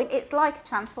good point. It's like a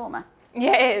transformer.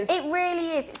 Yeah, it is. It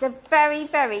really is. It's a very,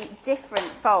 very different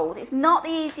fold. It's not the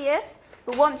easiest,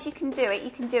 but once you can do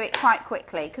it quite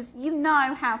quickly, because you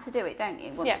know how to do it, don't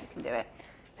you? Once you can do it.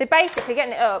 So basically,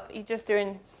 getting it up, you're just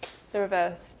doing the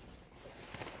reverse.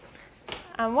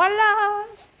 And voila!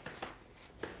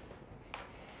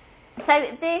 So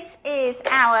this is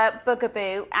our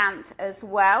bugaboo ant as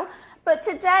well. But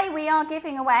today we are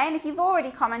giving away, and if you've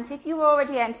already commented, you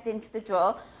already entered into the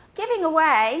draw, giving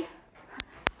away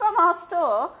from our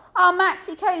store our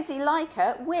Maxi-Cosi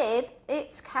Laika with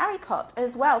its carrycot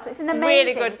as well. So it's an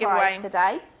amazing really good prize giveaway.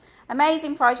 today.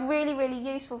 Amazing prize, really, really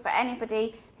useful for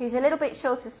anybody who's a little bit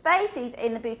short of space, either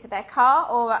in the boot of their car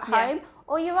or at home,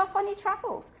 or you're off on your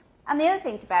travels. And the other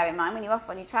thing to bear in mind when you're off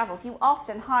on your travels, you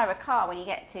often hire a car when you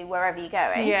get to wherever you're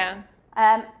going. Yeah.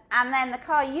 And then the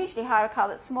car, you usually hire a car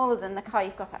that's smaller than the car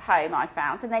you've got at home, I've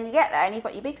found. And then you get there and you've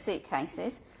got your big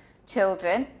suitcases,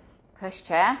 children,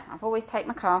 pushchair. I've always take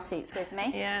my car seats with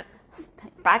me. Yeah.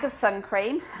 Bag of sun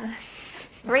cream.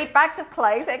 3 bags of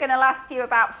clothes that are going to last you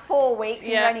about 4 weeks,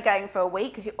 and you're only going for a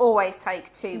week because you always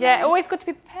take 2 men. Yeah, always good to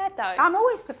be prepared though. I'm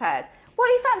always prepared. What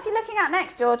do you fancy looking at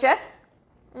next, Georgia?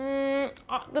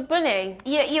 The bunny.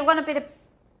 You want a bit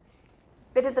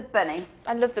of the bunny.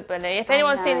 I love the bunny. If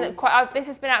anyone's seen that, this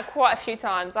has been out quite a few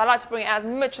times. I like to bring it out as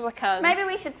much as I can. Maybe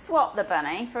we should swap the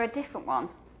bunny for a different one,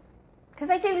 because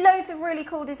they do loads of really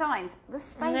cool designs. The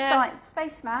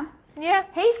spaceman. Yeah.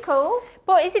 He's cool.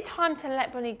 But is it time to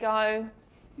let Bunny go?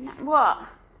 No, what?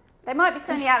 There might be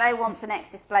somebody out there who wants an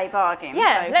ex-display bargain.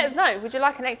 Yeah, so. let us know. Would you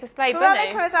like an ex-display bunny?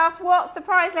 Veronica has asked, what's the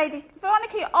prize, ladies?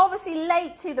 Veronica, you're obviously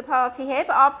late to the party here,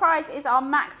 but our prize is our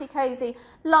Maxi-Cosi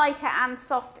Laika and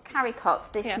soft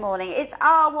carrycot this morning. It's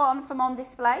our one from On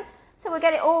Display. So we'll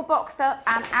get it all boxed up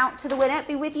and out to the winner.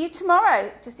 Be with you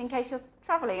tomorrow, just in case you're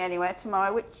travelling anywhere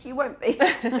tomorrow, which you won't be.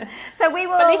 So we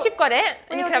will. But at least you've got it,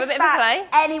 and you can have a bit of a play.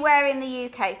 Anywhere in the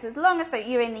UK. So as long as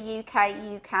you're in the UK,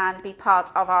 you can be part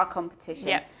of our competition.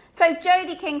 Yep. So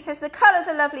Jodie King says the colours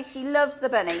are lovely. She loves the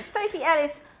bunny. Sophie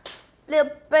Ellis,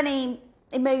 little bunny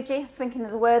emoji. I was thinking of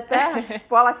the word there.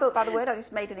 While I thought about the word, I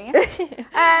just made an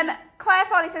ear. Claire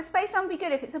Farley says Spaceman would be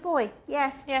good if it's a boy.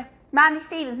 Yes. Yeah. Mandy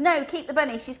Stevens, no, keep the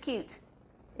bunny. She's cute.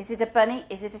 Is it a bunny?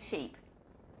 Is it a sheep?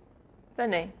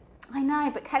 Bunny. I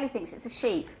know, but Kelly thinks it's a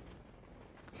sheep.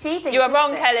 She thinks you are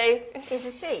wrong, Kelly. It's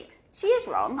a sheep. She is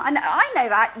wrong. I know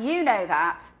that. You know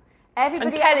that.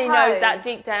 Everybody and Kelly at home knows that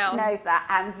deep down. Knows that,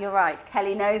 and you're right.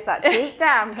 Kelly knows that deep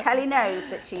down. Kelly knows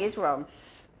that she is wrong.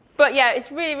 But yeah, it's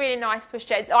really, really nice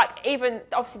pushchair. Like, even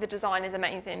obviously the design is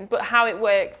amazing, but how it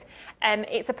works,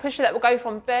 it's a pushchair that will go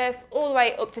from birth all the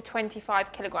way up to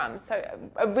 25 kilograms. So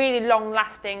a really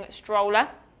long-lasting stroller,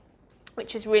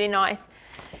 which is really nice.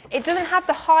 It doesn't have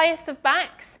the highest of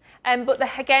backs, but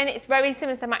again, it's very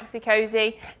similar to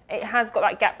Maxi-Cosi. It has got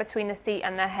that gap between the seat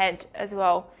and the head as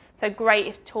well. So great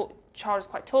if child is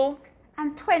quite tall.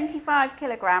 And 25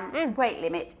 kilogram weight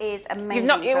limit is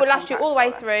amazing. It will last you all the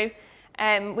way through.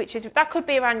 Which is, that could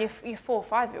be around your 4 or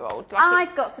 5 year old. Like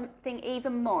I've got something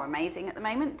even more amazing at the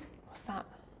moment. What's that?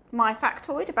 My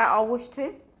factoid about our Whoosh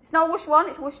 2. It's not Whoosh 1,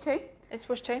 it's Whoosh 2. It's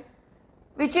Whoosh 2.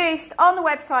 Reduced on the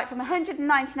website from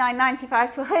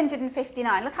 $199.95 to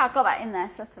 $159. Look how I got that in there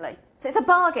subtly. So it's a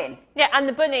bargain. Yeah, and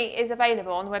the bunny is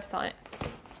available on the website.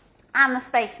 And the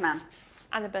Spaceman.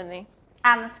 And the bunny.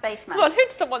 And the Spaceman. Come on, who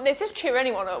doesn't want this? Just cheer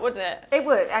anyone up, wouldn't it? It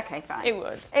would. Okay, fine. It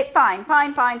would. Fine.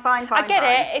 I get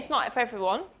it. It's not for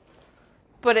everyone,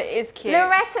 but it is cute.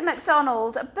 Loretta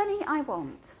McDonald, a bunny I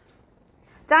want.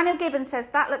 Daniel Gibbons says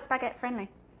that looks baguette friendly.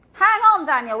 Hang on,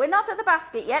 Daniel. We're not at the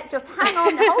basket yet. Just hang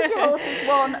on. Hold your horses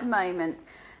one moment.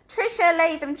 Trisha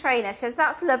Latham Trainer says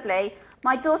that's lovely.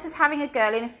 My daughter's having a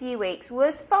girl in a few weeks.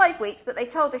 Was 5 weeks, but they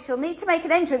told her she'll need to make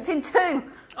an entrance in 2.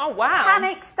 Oh, wow.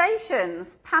 Panic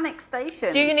stations. Panic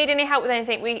stations. Do you need any help with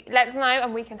anything? Let us know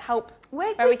and we can help.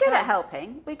 We're good at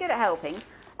helping. We're good at helping.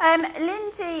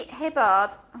 Lindsay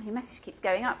Hibbard. Oh, your message keeps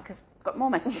going up because I've got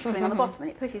more messages coming on the bottom and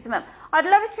it pushes them up. I'd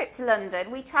love a trip to London.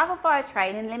 We travel via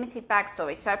train and limited bag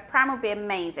storage, so a pram would be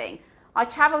amazing. I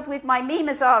travelled with my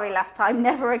Mimazari last time,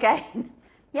 never again.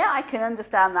 Yeah, I can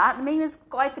understand that. The Mima's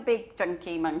quite a big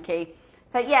chunky monkey.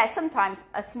 So yeah, sometimes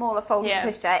a smaller folding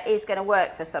pushchair is going to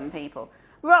work for some people.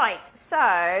 Right,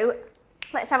 so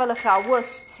let's have a look at our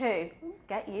Whoosh 2.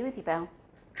 Get you with your bell.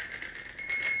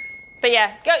 But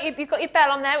yeah, you've got your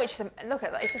bell on there, which is, look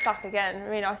at that, it's just like, again, a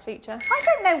really nice feature. I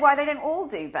don't know why they don't all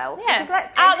do bells. Yeah, because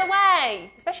let's out the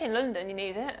way. Especially in London, you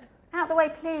need it. Out the way,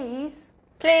 please.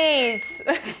 Please.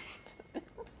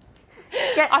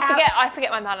 I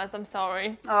forget my manners, I'm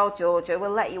sorry. Oh, Georgia,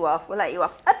 we'll let you off. A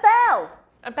bell.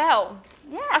 A bell.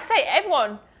 Yeah. Like I say,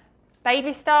 everyone.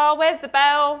 Baby Star, where's the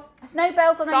bell? There's no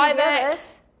bells on any of the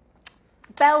others.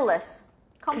 Bellless.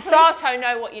 Casato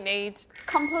know what you need.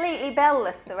 Completely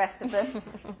bellless, the rest of them.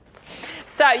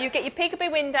 So you get your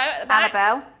peekaboo window at the back.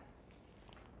 And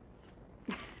a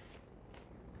bell.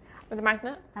 With a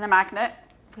magnet. And a magnet.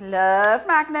 Love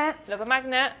magnets. Love a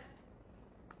magnet.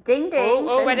 Ding ding.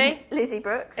 All ready? Lizzie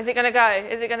Brooks. Is it going to go?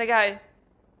 Is it going to go?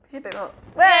 Push a bit more.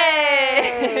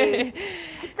 Hey!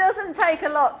 It doesn't take a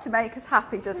lot to make us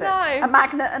happy, does it? No. A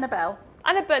magnet and a bell.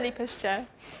 And a bunny pushchair.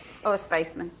 Or a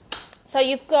spaceman. So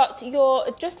you've got your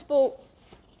adjustable,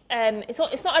 it's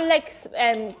not a leg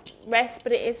rest,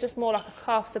 but it is just more like a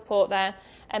calf support there.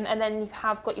 And then you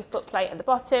have got your foot plate at the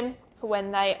bottom for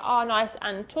when they are nice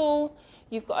and tall.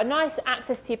 You've got a nice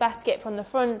access to your basket from the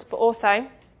front, but also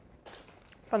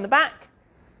from the back,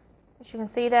 which you can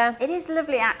see there. It is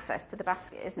lovely access to the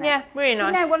basket, isn't it? Yeah, really nice. Do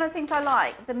you know, one of the things I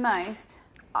like the most,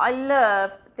 I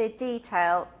love the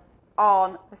detail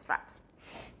on the straps.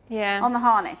 Yeah. On the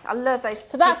harness. I love those.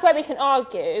 So that's where we can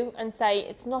argue and say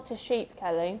it's not a sheep,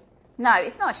 Kelly. No,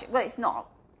 it's not a sheep. Well, it's not.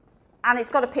 And it's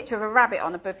got a picture of a rabbit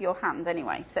on above your hand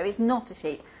anyway. So it's not a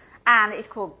sheep. And it's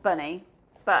called Bunny,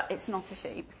 but it's not a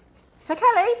sheep. So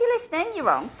Kelly, if you're listening, you're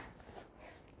wrong.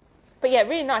 But yeah,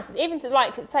 really nice. Even to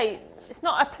like say, it's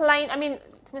not a plain, I mean, I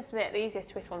must admit, the Easiest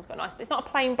Twist one's got nice, but it's not a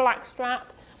plain black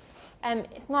strap.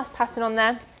 It's a nice pattern on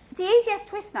there. The Easiest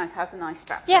Twist has a nice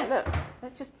strap. So yeah. Look,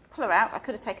 let's just pull her out. I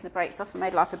could have taken the brakes off and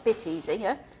made life a bit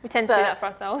easier. We tend to do that for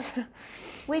ourselves.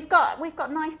 we've got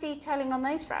nice detailing on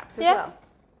those straps as well.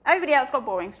 Everybody else got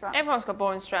boring straps. Everyone's got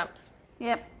boring straps.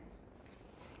 Yep.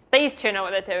 These two know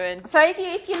what they're doing. So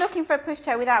if you're looking for a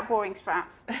pushchair without boring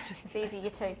straps, these are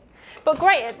your two. But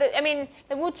great. I mean,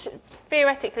 they would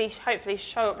theoretically, hopefully,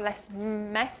 show up less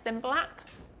mess than black.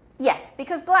 Yes,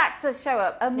 because black does show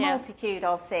up a multitude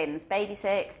of sins. Baby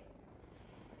sick,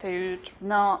 food,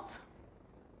 snot,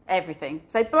 everything.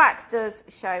 So black does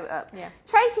show up. Yeah.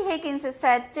 Tracy Higgins has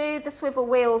said, do the swivel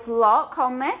wheels lock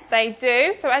on this? They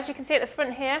do. So as you can see at the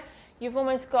front here, you've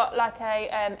almost got like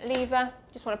a lever.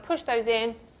 Just want to push those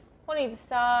in, on either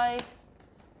side,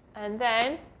 and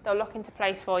then they'll lock into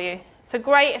place for you. So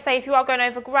great, say if you are going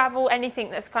over gravel,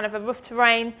 anything that's kind of a rough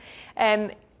terrain,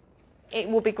 it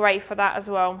will be great for that as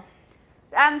well.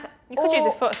 And you could use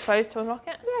a foot, I suppose, to unlock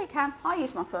it. Yeah, you can. I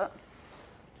use my foot.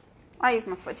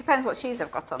 It depends what shoes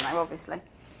I've got on there, obviously.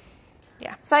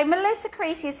 Yeah. So Melissa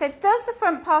Creasy has said, does the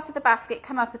front part of the basket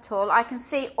come up at all? I can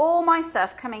see all my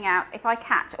stuff coming out if I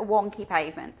catch a wonky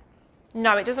pavement.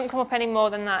 No, it doesn't come up any more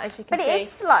than that, as you can see. But it is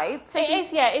sloped. So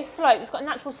it's sloped. It's got a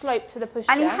natural slope to the pushchair.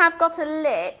 And you have got a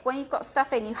lip, when you've got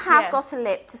stuff in, you have got a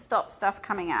lip to stop stuff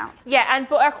coming out. Yeah,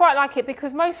 but I quite like it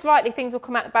because most likely things will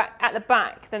come at the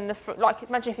back than the front. Like,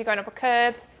 imagine if you're going up a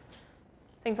curb,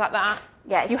 things like that.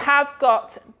 Yeah, you have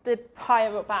got the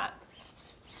higher up back,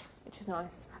 which is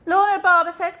nice. Lorna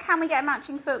Barber says, can we get a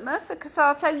matching foot muff for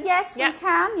Casato? Yes, we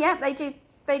can. Yep, they do.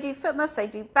 They do foot muffs, they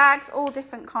do bags, all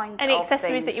different kinds of things. Any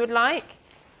accessories that you would like?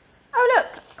 Oh,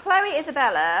 look, Chloe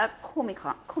Isabella,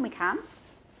 Comican.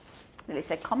 Nearly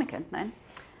said Comican then.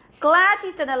 Glad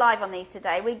you've done a live on these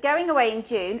today. We're going away in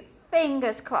June.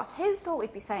 Fingers crossed. Who thought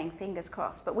we'd be saying fingers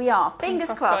crossed? But we are.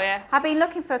 Fingers crossed. I've been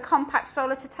looking for a compact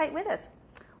stroller to take with us.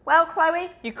 Well, Chloe.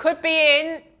 You could be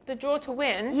in the draw to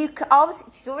win. You could,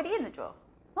 obviously, she's already in the draw.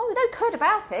 Oh, we don't could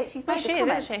about it. She's made a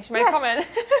comment. She made a comment.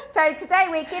 So today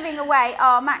we're giving away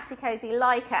our Maxi-Cosi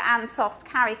Laika and soft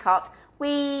carrycot.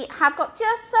 We have got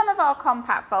just some of our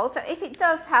compact folds. So if it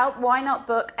does help, why not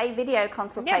book a video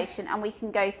consultation and we can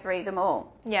go through them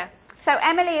all. Yeah. So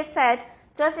Emily has said,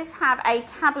 does this have a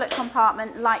tablet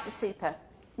compartment like the Super?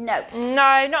 No.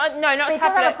 No, not a tablet. It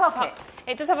does have a pocket.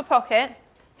 It does have a pocket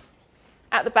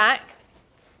at the back.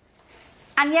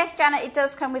 And yes, Janet, it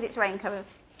does come with its rain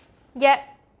covers. Yeah.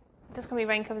 It does come with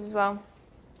rain covers as well.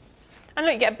 And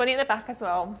look, you get a bunny at the back as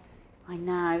well. I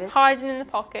know. Hiding in the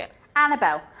pocket.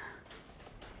 Annabelle.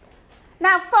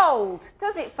 Now fold.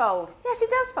 Does it fold? Yes, it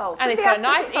does fold. And it's got a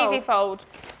nice, easy fold.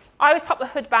 I always pop the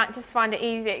hood back just to find it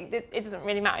easy. It doesn't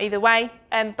really matter either way.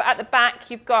 But at the back,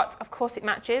 you've got, of course it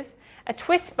matches, a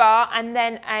twist bar and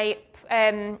then a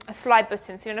slide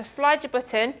button. So you're going to slide your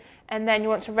button and then you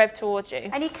want to rev towards you.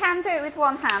 And you can do it with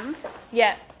one hand.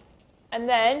 Yeah. And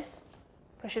then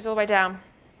pushes all the way down.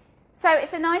 So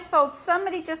it's a nice fold.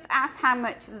 Somebody just asked how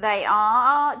much they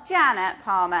are. Janet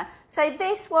Palmer. So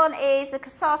this one is the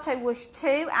Casato Whoosh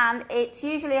 2 and it's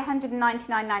usually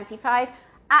 £199.95.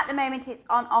 At the moment it's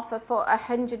on offer for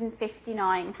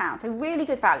 £159. So really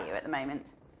good value at the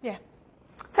moment. Yeah.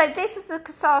 So this was the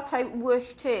Casato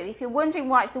Whoosh 2. If you're wondering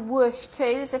why it's the Whoosh 2,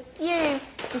 there's a few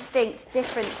distinct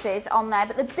differences on there.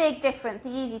 But the big difference,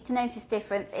 the easy to notice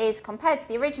difference is compared to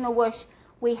the original Whoosh,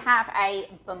 we have a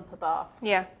bumper bar.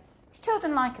 Yeah.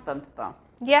 Children like a bumper bar.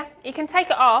 Yeah, you can take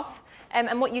it off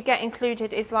and what you get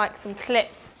included is like some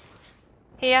clips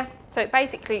here. So it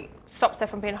basically stops there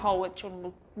from being a hole where children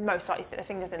will most likely stick their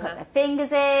fingers in there. Put their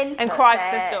fingers in. And cry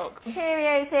because they're stuck.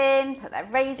 Cheerios in, put their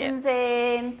raisins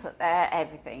in, put their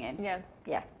everything in. Yeah.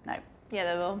 Yeah, no.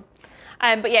 Yeah, they will.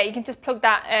 But yeah, you can just plug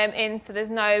that in so there's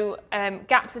no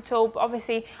gaps at all. But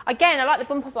obviously, again, I like the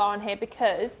bumper bar on here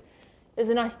because there's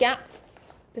a nice gap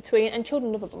between, and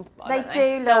children love a bumper bar. They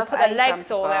do love a bumper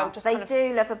bar. They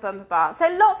do love a bumper bar.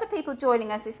 So lots of people joining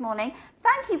us this morning.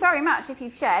 Thank you very much if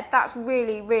you've shared. That's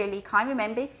really, really kind.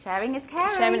 Remember, sharing is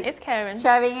caring. Sharing is caring.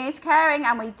 Sharing is caring,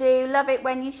 and we do love it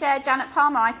when you share. Janet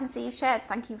Palmer, I can see you shared.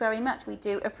 Thank you very much. We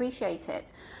do appreciate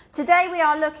it. Today we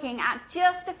are looking at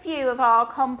just a few of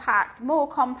our more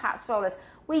compact strollers.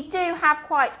 We do have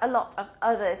quite a lot of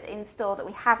others in store that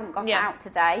we haven't got out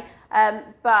today,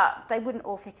 but they wouldn't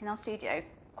all fit in our studio,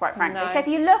 quite frankly. No. So if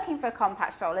you're looking for a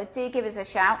compact stroller, do give us a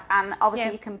shout, and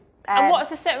obviously you can... and what's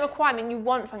the certain requirement you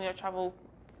want from your travel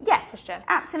pushchair?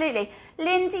 Absolutely.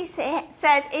 Lindsay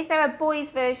says, is there a boy's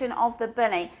version of the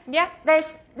bunny? Yeah.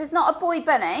 There's not a boy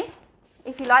bunny,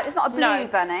 if you like. There's not a blue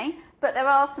bunny, but there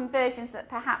are some versions that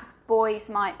perhaps boys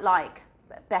might like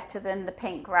better than the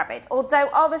pink rabbit. Although,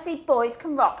 obviously, boys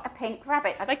can rock a pink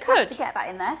rabbit. I just have to get that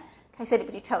in there, in case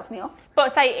anybody tells me off.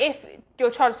 But say if your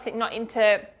child is particularly not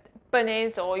into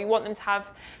bunnies, or you want them to have,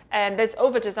 there's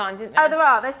other designs, isn't there? Oh, there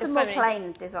are. There's some more so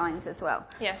plain designs as well.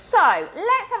 Yeah. So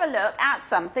let's have a look at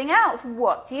something else.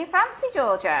 What do you fancy,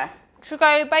 Georgia? Should we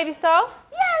go baby style?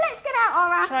 Yeah, let's get out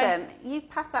our atom. You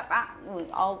pass that back.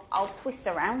 I'll twist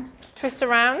around. Twist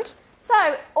around.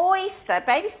 So, oyster,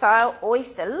 baby style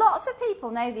oyster. Lots of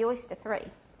people know the Oyster 3.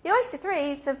 The Oyster 3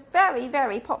 is a very,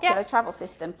 very popular travel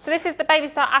system. So this is the baby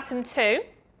style Atom 2.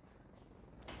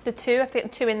 The 2, I have to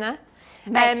get the 2 in there.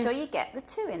 Make sure you get the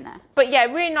 2 in there. But yeah,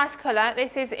 really nice colour.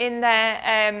 This is in there,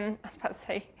 I was about to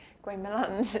say grey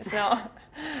melange, it's not.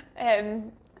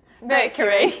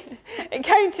 Mercury. It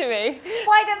came to me.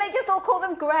 Why don't they just all call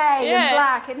them grey and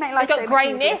black? It'd make life You've got so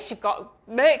grey much easier. mist, you've got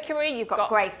mercury, you've got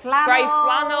grey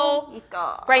flannel. You've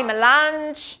got grey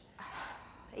melange.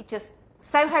 It just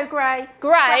Soho grey.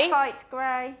 Grey. Graphite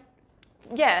grey.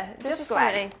 Yeah, just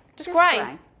grey. Just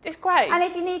grey. It's grey. And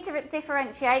if you need to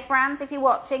differentiate brands, if you're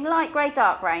watching, light grey,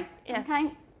 dark grey. Yeah.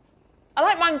 Okay. I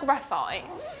like mine graphite.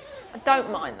 I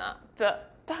don't mind that,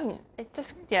 but don't. It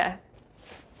just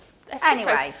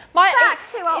Anyway, back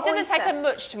to our It doesn't oyster. take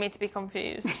much to me to be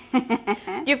confused.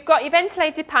 You've got your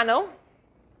ventilated panel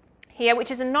here, which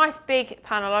is a nice big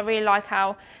panel. I really like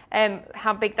how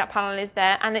big that panel is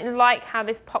there, and I like how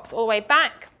this pops all the way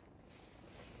back.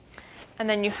 And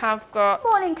then you have got...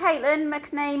 Morning, Caitlin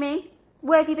McNamee.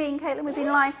 Where have you been, Caitlin? We've been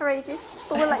live for ages,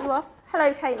 but we'll let you off.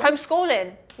 Hello, Caitlin.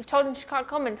 Homeschooling. You've told them she can't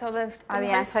come until they've... Oh,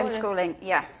 yes, homeschooling,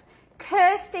 yes.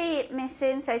 Kirsty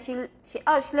Missing says she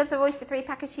loves her Oyster 3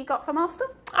 package she got from Ulster.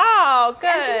 Oh, good.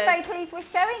 And she's very pleased with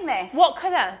showing this. What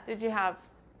colour did you have?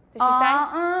 Did she say?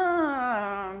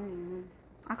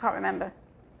 I can't remember.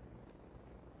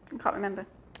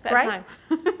 Grey?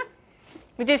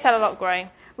 We do sell a lot of grey.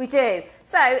 We do.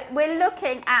 So we're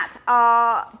looking at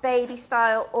our baby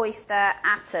style oyster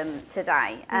atom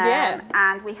today.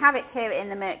 And we have it here in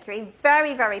the Mercury.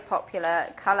 Very, very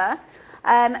popular colour.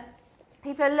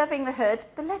 People are loving the hood,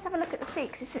 but let's have a look at the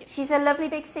seat. She's a lovely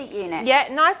big seat unit. Yeah,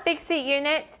 nice big seat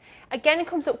unit. Again, it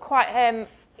comes up quite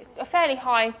a fairly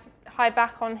high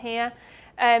back on here.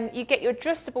 You get your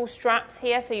adjustable straps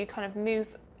here, so you kind of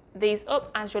move these up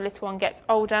as your little one gets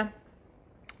older.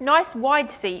 Nice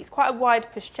wide seats, quite a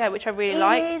wide pushchair, which I really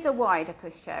like. It is a wider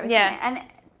pushchair, isn't it? And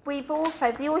we've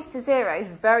also, the Oyster Zero is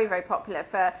very, very popular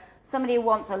for somebody who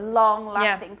wants a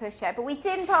long-lasting pushchair. But we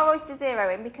didn't put our Oyster Zero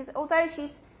in because although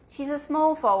she's a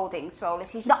small folding stroller,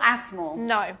 she's not as small.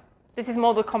 No, this is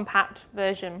more the compact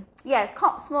version. Yeah,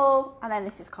 it's small, and then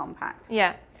this is compact.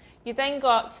 Yeah. You then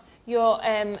got your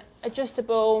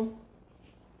adjustable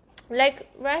leg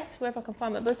rest, wherever I can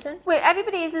find my button.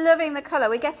 Everybody is loving the colour.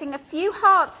 We're getting a few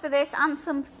hearts for this and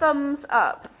some thumbs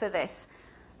up for this.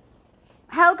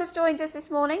 Helga's joined us this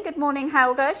morning. Good morning,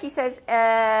 Helga. She says,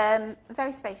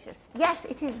 very spacious. Yes,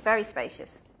 it is very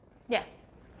spacious. Yeah.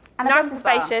 And nice and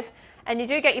spacious. And you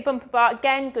do get your bumper bar.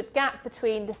 Again, good gap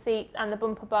between the seats and the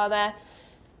bumper bar there.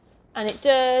 And it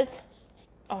does...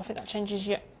 Oh, I think that changes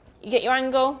you get your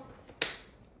angle.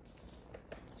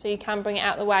 So you can bring it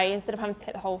out of the way instead of having to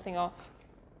take the whole thing off.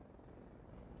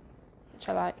 Which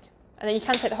I like. And then you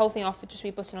can take the whole thing off with just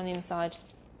a button on the inside.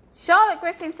 Charlotte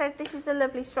Griffin says this is a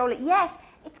lovely stroller. Yes,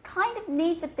 it kind of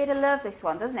needs a bit of love, this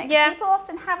one, doesn't it? Yeah. People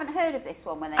often haven't heard of this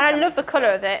one when they And I love the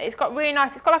colour of it. It's got really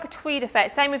nice, it's got like a tweed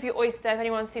effect. Same with your Oyster. If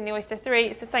anyone's seen the Oyster 3,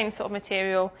 it's the same sort of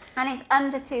material. And it's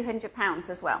under £200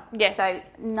 as well. Yeah. So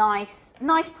nice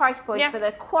price point for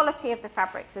the quality of the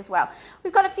fabrics as well.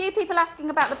 We've got a few people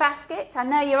asking about the basket. I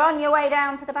know you're on your way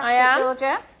down to the basket,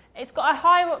 Georgia. It's got a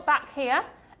higher up back here.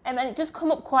 And it does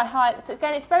come up quite high. So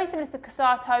again, it's very similar to the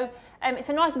Casato. It's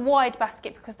a nice wide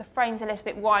basket because the frame's a little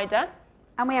bit wider.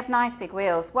 And we have nice big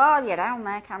wheels. While you're down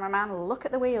there, cameraman, look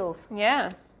at the wheels.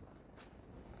 Yeah.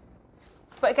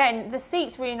 But again, the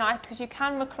seat's really nice because you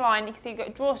can recline. You can see you've got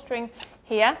a drawstring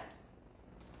here.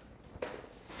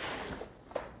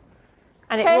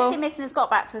 And Kirsty Missing has got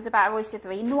back to us about Oyster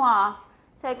 3 Noir.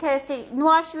 So Kirsty,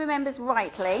 Noir, she remembers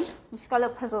rightly. She's got a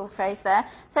little puzzle face there.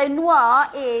 So Noir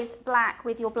is black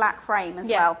with your black frame as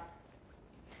well.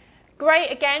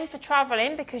 Great again for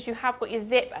travelling because you have got your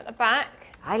zip at the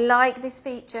back. I like this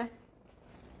feature.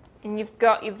 And you've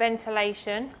got your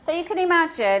ventilation. So you can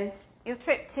imagine your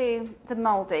trip to the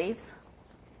Maldives.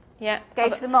 Yeah. Go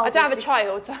to the Maldives. I don't have a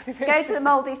child. So go to the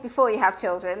Maldives before you have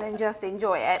children and just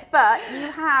enjoy it. But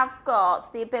you have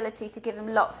got the ability to give them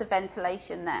lots of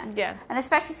ventilation there. Yeah. And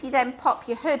especially if you then pop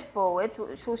your hood forwards,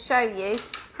 which will show you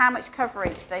how much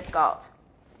coverage they've got.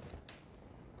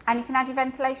 And you can add your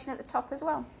ventilation at the top as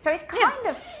well. So it's kind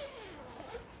of...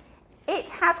 It it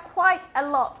has quite a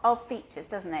lot of features,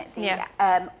 doesn't it?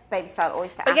 The baby style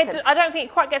oyster atom. I don't think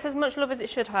it quite gets as much love as it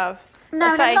should have.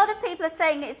 No, and a lot of people are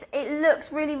saying it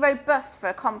looks really robust for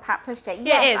a compact pushchair.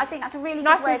 Yes, it is. I think that's a really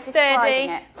good way of sturdy, describing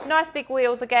it. Nice big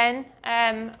wheels again.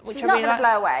 Which She's not going to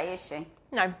blow away, is she?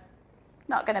 No.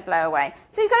 Not going to blow away.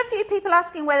 So we've got a few people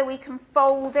asking whether we can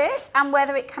fold it and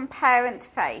whether it can parent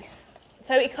face.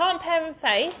 So it can't parent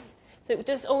face, so it will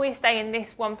just always stay in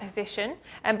this one position.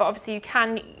 But obviously you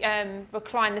can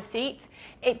recline the seat.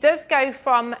 It does go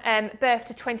from birth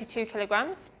to 22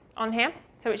 kilograms on here,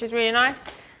 so which is really nice.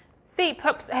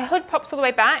 Hood pops all the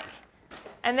way back,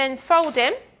 and then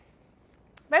folding,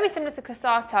 very similar to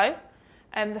Casato,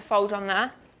 the fold on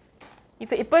there. You've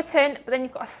got your button, but then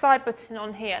you've got a side button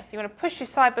on here. So you want to push your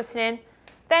side button in,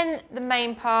 then the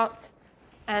main part,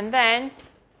 and then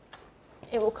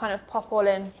it will kind of pop all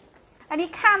in. And you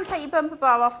can take your bumper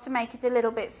bar off to make it a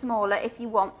little bit smaller if you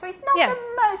want. So it's not the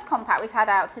most compact we've had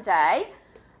out today,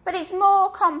 but it's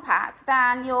more compact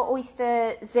than your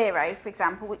Oyster Zero, for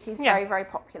example, which is very, very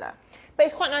popular. But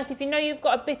it's quite nice if you know you've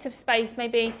got a bit of space,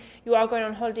 maybe you are going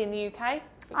on holiday in the UK.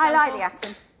 I like the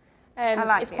Atom.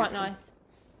 It's quite nice.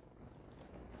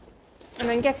 And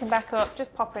then getting back up,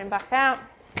 just popping back out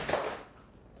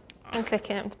and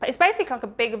clicking it. It's basically like a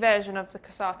big version of the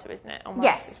Casato, isn't it? Almost.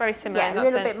 Yes. It's very similar. Yeah, a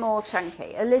little bit more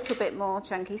chunky. A little bit more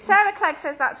chunky. Sarah Clegg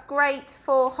says that's great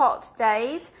for hot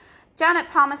days. Janet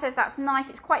Palmer says that's nice.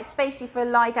 It's quite spacey for a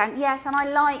lie down. Yes, and I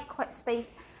like quite spacious.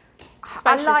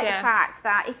 I like the fact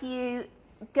that if you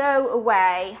go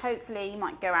away, hopefully you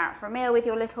might go out for a meal with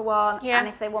your little one, and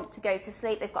if they want to go to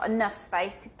sleep, they've got enough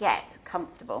space to get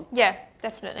comfortable. Yeah,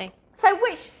 definitely. So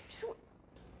which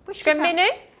go Minu?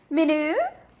 Minu.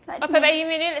 Upper baby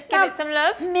Minu, let's give it some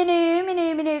love.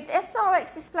 Minu.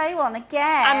 SRX display one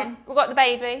again. We've got the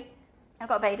baby. I've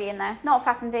got a baby in there. Not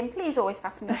fastened in. Please always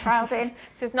fasten your child in.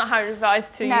 It's not how it's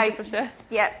advised to use the pusher.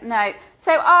 Yep, no.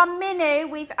 So our Minu,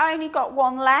 we've only got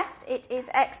one left. It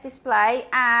is X display,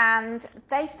 and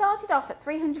they started off at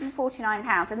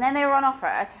 £349, and then they were on offer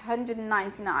at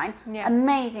 £199. Yeah.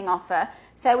 Amazing offer.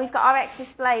 So we've got our X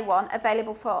display one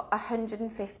available for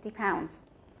 £150.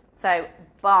 So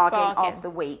bargain of the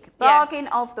week. Bargain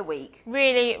of the week.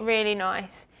 Really, really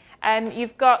nice.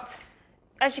 You've got,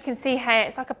 as you can see here,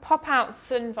 it's like a pop-out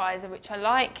sun visor, which I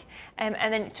like, and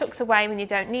then it tucks away when you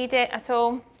don't need it at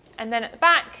all. And then at the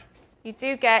back, you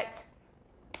do get,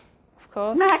 of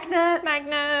course,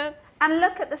 magnets. And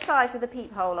look at the size of the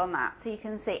peephole on that, so you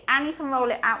can see. And you can roll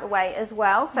it out the way as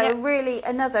well. So really,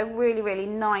 another really, really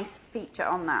nice feature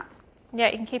on that.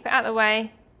 Yeah, you can keep it out the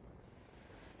way.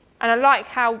 And I like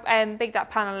how big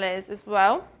that panel is as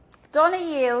well. Donna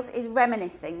Yields is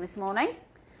reminiscing this morning.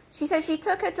 She says she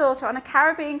took her daughter on a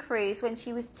Caribbean cruise when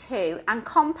she was 2, and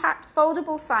compact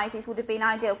foldable sizes would have been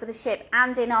ideal for the ship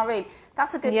and in our room.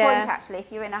 That's a good point, actually,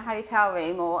 if you're in a hotel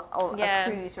room or a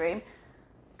cruise room.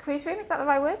 Cruise room, is that the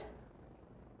right word?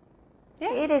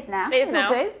 Yeah. It is now.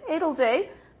 It'll do.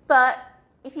 But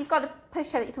if you've got a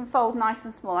pushchair that you can fold nice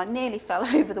and small, I nearly fell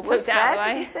over the woods there,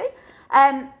 did you see?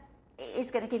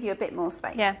 It's going to give you a bit more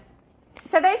space. Yeah.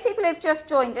 So those people who've just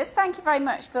joined us, thank you very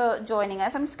much for joining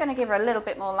us. I'm just going to give her a little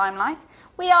bit more limelight.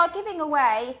 We are giving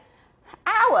away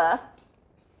our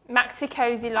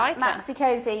Maxi-Cosi Laika.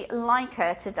 Maxi-Cosi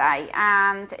Laika today,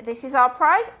 and this is our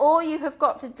prize. All you have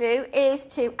got to do is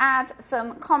to add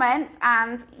some comments,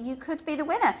 and you could be the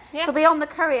winner. Yeah. It'll be on the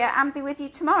courier and be with you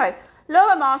tomorrow.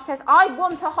 Laura Marsh says, I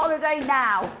want a holiday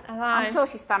now. I'm sure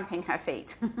she's stamping her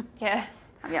feet. Yeah.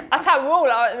 That's how we're all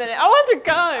are at the minute. I want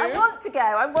to go.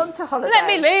 I want a holiday. Let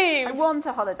me leave. I want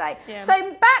a holiday. Yeah. So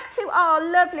back to our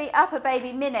lovely upper baby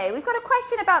Minu. We've got a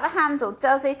question about the handle.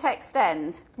 Does it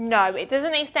extend? No, it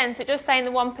doesn't extend. So it does stay in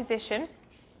the one position,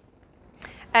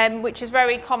 which is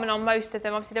very common on most of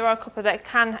them. Obviously, there are a couple that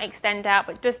can extend out,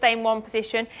 but it does stay in one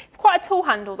position. It's quite a tall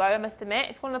handle, though, I must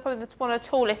admit. It's probably one of the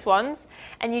tallest ones.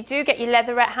 And you do get your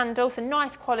leatherette handle, so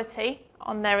nice quality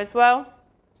on there as well.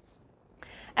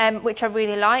 Which I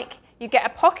really like. You get a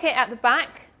pocket at the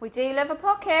back. We do love a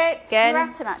pocket. Your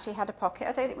Atom actually had a pocket.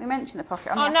 I don't think we mentioned the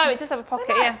pocket on the Atom. No, it does have a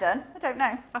pocket, have done. I don't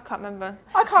know. I can't remember.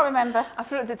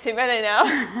 I've looked at too many now.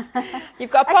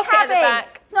 You've got a pocket at the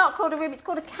back. It's not called a room, it's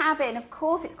called a cabin. Of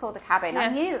course it's called a cabin. Yeah. I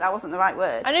knew that wasn't the right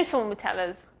word. I knew someone would tell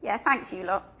us. Yeah, thanks you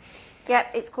lot.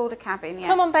 Yep, it's called a cabin, yeah.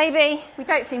 Come on, baby. We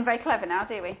don't seem very clever now,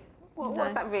 do we?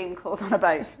 What's that room called on a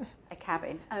boat? A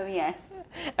cabin. Oh, yes.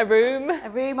 A room. A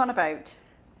room on a boat.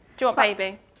 Do you want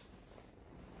baby?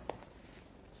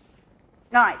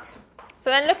 Right. So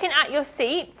then looking at your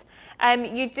seat,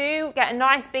 you do get a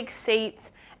nice big seat.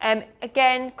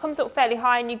 Again, comes up fairly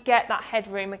high and you get that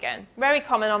headroom again. Very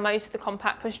common on most of the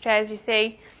compact pushchairs you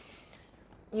see.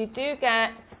 you do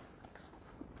get...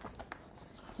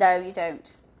 No, you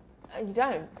don't. You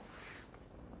don't?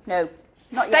 No,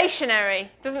 not stationary.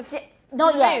 Yet.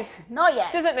 Not yet. Move. Not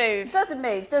yet. Doesn't move. Doesn't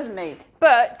move. Doesn't move.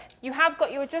 But you have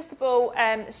got your adjustable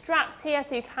straps here,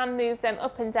 so you can move them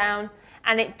up and down,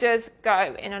 and it does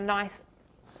go in a nice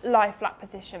lie flat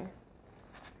position.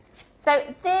 So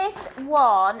this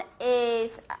one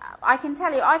is, I can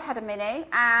tell you, I've had a Mini,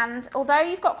 and although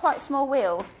you've got quite small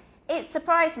wheels, it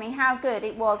surprised me how good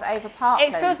it was over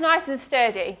Parkland. It feels nice and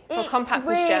sturdy for compact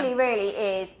pushchair. It really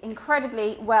is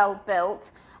incredibly well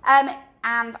built.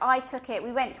 And I took it,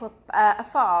 we went to a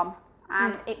farm,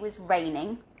 and it was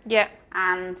raining. Yeah.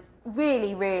 And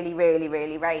really, really, really,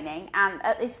 really raining. And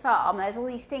at this farm, there's all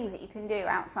these things that you can do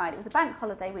outside. It was a bank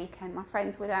holiday weekend, my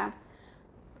friends were down.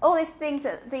 All these things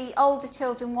that the older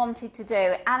children wanted to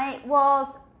do, and it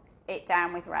was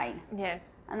down with rain. Yeah.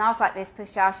 And I was like, this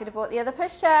pushchair, I should have bought the other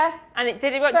pushchair. And it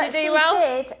did it well? Did it do well?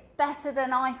 But she did better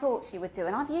than I thought she would do,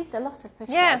 and I've used a lot of pushchairs.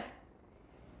 Yeah.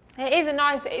 It is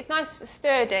it's nice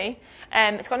sturdy.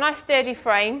 It's got a nice sturdy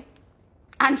frame.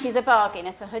 And she's a bargain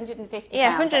at £150.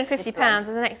 Yeah, £150 as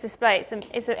an extra display.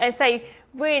 It's a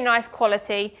really nice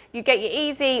quality. You get your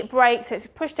easy brake, so it's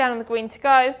push down on the green to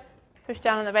go, push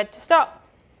down on the red to stop,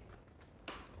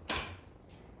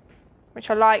 which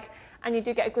I like. And you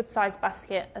do get a good sized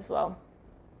basket as well.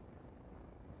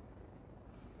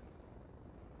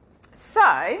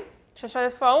 So, shall I show the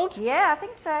fold? Yeah, I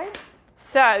think so.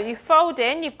 So you fold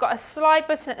in, you've got a slide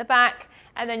button at the back,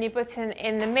 and then your button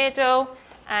in the middle,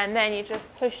 and then you just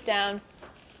push down,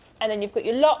 and then you've got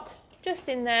your lock just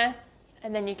in there,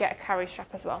 and then you get a carry strap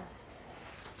as well.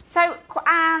 So,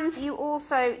 and you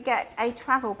also get a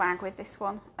travel bag with this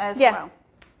one as well.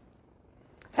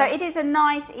 So it is a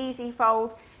nice, easy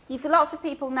fold. Lots of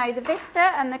people know the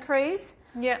Vista and the Cruise.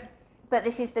 Yeah. But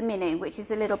this is the Mini, which is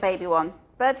the little baby one.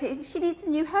 But she needs a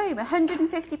new home,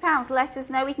 £150. Let us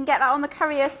know. We can get that on the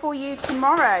courier for you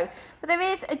tomorrow. But there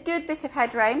is a good bit of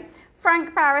headroom.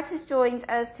 Frank Barrett has joined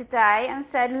us today and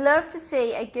said, love to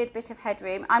see a good bit of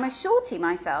headroom. I'm a shorty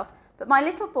myself, but my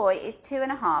little boy is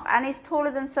 2.5 and is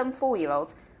taller than some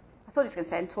 4-year-olds. I thought he was going to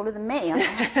say I'm taller than me.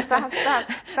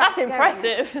 That's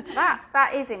impressive.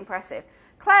 That is impressive.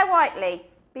 Claire Whiteley,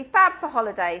 be fab for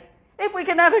holidays. If we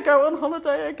can ever go on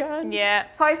holiday again.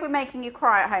 Yeah. Sorry if we're making you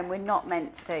cry at home. We're not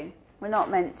meant to. We're not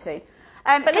meant to.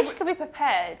 But at least you can be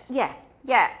prepared. Yeah,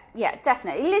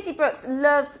 definitely. Lizzie Brooks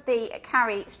loves the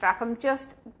carry strap. I'm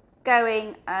just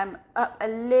going up a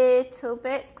little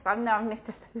bit because I know I've missed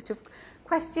a load of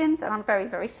questions and I'm very,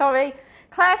 very sorry.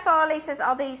 Claire Farley says,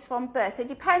 are these from birth? So it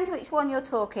depends which one you're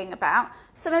talking about.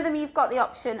 Some of them you've got the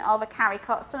option of a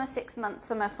carrycot. Some are 6 months,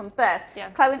 some are from birth. Yeah.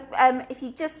 Chloe, if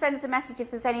you just send us a message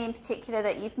if there's any in particular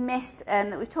that you've missed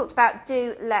that we've talked about,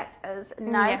 do let us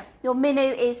know. Yeah. Your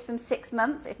Minu is from 6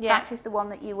 months, if that is the one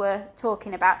that you were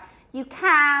talking about. You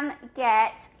can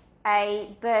get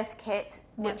a birth kit,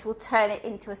 which will turn it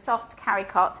into a soft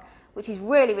carrycot, which is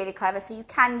really, really clever. So you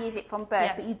can use it from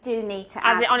birth, but you do need to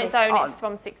add on its own, on. it's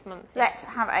from 6 months. Let's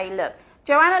have a look.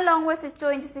 Joanna Longworth has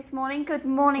joined us this morning. Good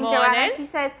morning, Joanna. She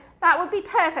says, that would be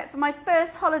perfect for my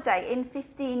first holiday in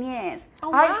 15 years.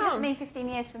 Oh, I hope she doesn't mean 15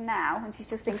 years from now, and she's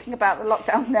just thinking about the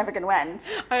lockdown's never going to end.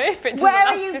 I hope it doesn't Where are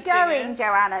last you 15 going, years.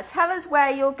 Joanna? Tell us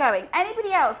where you're going.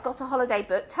 Anybody else got a holiday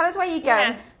booked? Tell us where you're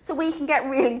going so we can get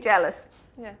really jealous.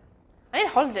 Yeah. I need a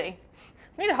holiday.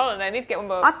 I need a holiday. I need to get one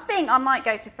booked. I think I might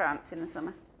go to France in the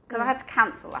summer. Because I had to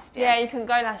cancel last year. Yeah, you couldn't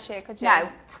go last year, could you? No,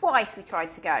 twice we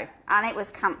tried to go, and it was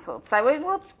cancelled. So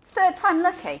we're third time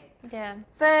lucky. Yeah.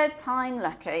 Third time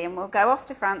lucky, and we'll go off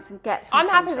to France and get some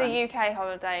happy sunshine. with the UK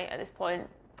holiday at this point.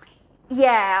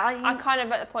 Yeah. I'm kind of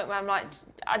at the point where I'm like,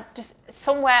 I just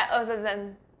somewhere other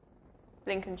than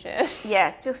Lincolnshire.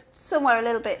 Yeah, just somewhere a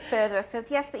little bit further afield.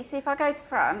 Yes, but you see, if I go to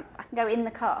France, I can go in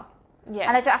the car. Yeah.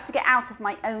 And I don't have to get out of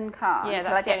my own car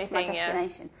until I get to my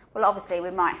destination. Yeah. Well, obviously,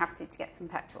 we might have to get some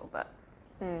petrol, but...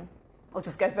 Or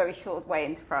just go very short way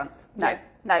into France. No,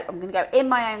 I'm going to go in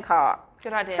my own car.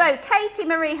 Good idea. So, Katie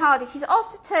Marie Hardy, she's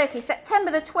off to Turkey,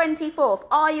 September the 24th.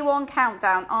 Are you on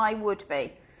countdown? I would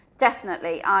be.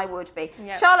 Definitely, I would be.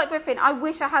 Yep. Charlotte Griffin, I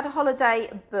wish I had a holiday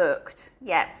booked.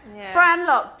 Yeah. Fran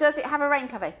Locke, does it have a rain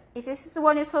cover? If this is the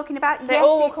one you're talking about, yes, it does. They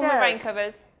all come with rain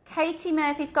covers. Katie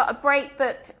Murphy's got a break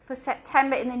booked for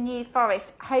September in the New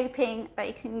Forest, hoping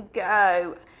they can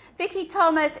go. Vicky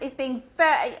Thomas is being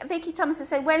very... Vicky Thomas has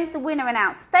said, when is the winner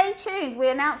announced? Stay tuned. We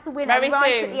announce the winner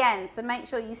right at the end, so make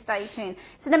sure you stay tuned.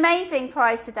 It's an amazing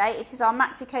prize today. It is our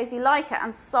Maxi-Cosi Laika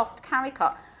and soft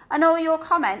carrycot. And all your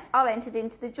comments are entered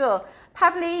into the draw.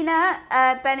 Pavlina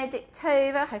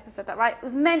Benediktova, I hope I said that right,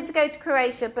 was meant to go to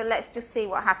Croatia, but let's just see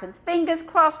what happens. Fingers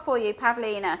crossed for you,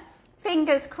 Pavlina.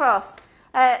 Fingers crossed.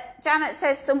 Janet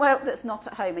says somewhere that's not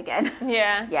at home again.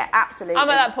 Yeah. Yeah, absolutely. I'm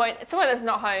at that point. Somewhere that's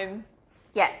not home.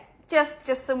 Yeah,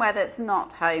 just somewhere that's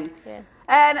not home. Yeah.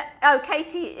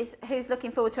 Katie, who's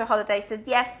looking forward to a holiday, said,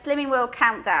 yes, Slimming World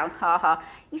countdown, haha.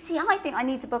 You see, I think I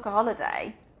need to book a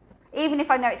holiday, even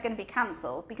if I know it's going to be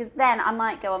cancelled, because then I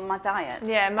might go on my diet.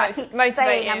 Yeah, I keep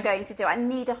saying I'm going to do. I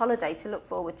need a holiday to look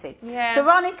forward to. Yeah.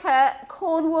 Veronica,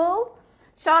 Cornwall.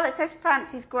 Charlotte says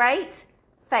France is great.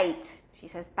 Fate, she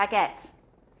says baguettes.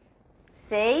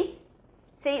 See,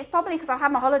 it's probably because I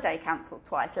had my holiday cancelled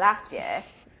twice last year.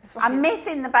 I'm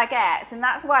missing the baguettes, and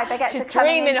that's why baguettes are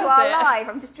coming into our life.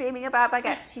 I'm just dreaming about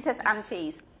baguettes. She says, and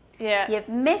cheese. Yeah. You've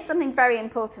missed something very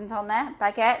important on there.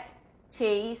 Baguette,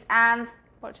 cheese, and...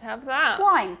 What do you have that?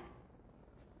 Wine.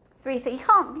 3 things. You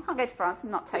can't go to France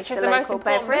and not taste the local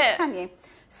beverage, can you?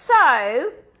 So,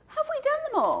 have we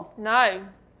done them all? No.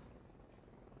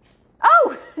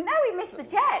 Oh, no, we missed the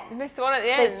jet. We missed the one at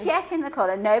the end. The jet in the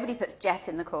corner. Nobody puts jet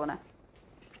in the corner.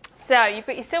 So, you've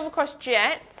got your Silver Cross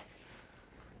jet.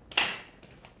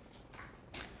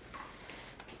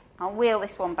 I'll wheel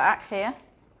this one back here.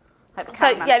 So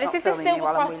yeah, this is the Silver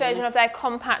Cross version of their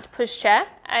compact pushchair,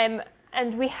 and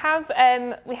we have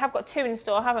got 2 in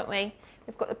store, haven't we?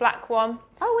 We've got the black one.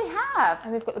 Oh, we have.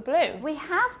 And we've got the blue. We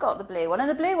have got the blue one, and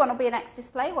the blue one will be an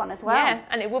ex-display one as well. Yeah,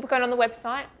 and it will be going on the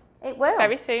website. It will.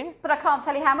 Very soon. But I can't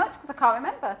tell you how much because I can't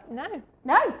remember.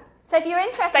 No. So if you're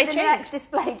interested in an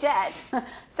ex-display jet,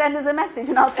 send us a message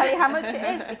and I'll tell you how much it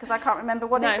is because I can't remember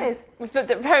what it is. We've looked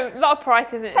at a lot of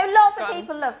prices. So lots of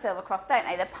people love Silver Cross, don't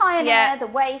they? The Pioneer, the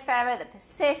Wayfarer, the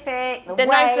Pacific, the Wave. They're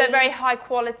known for their very high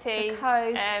quality. The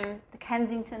Coast, the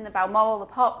Kensington, the Balmoral, the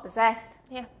Pop, the Zest.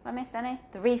 Yeah. Have I missed any?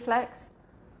 The Reflex.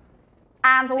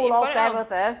 And all of their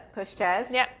other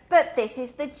pushchairs. Yeah. But this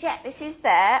is the jet. This is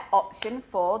their option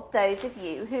for those of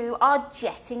you who are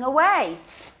jetting away.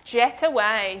 Jet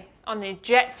away on a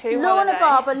Jet 2 Lorna holiday.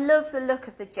 Barber loves the look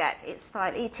of the jet. It's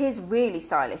stylish. It is really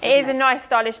stylish. It is a nice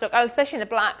stylish look, especially in the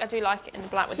black. I do like it in the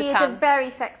black with the tan. She is a very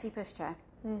sexy pushchair.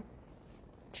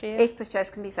 She is. If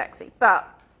pushchairs can be sexy, but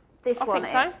this one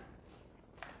is.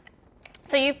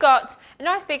 So you've got a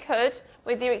nice big hood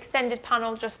with your extended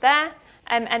panel just there.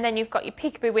 And then you've got your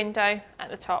peekaboo window at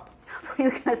the top. I thought you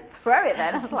were going to throw it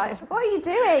then. I was like, what are you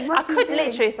doing? I could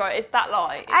literally throw it. It's that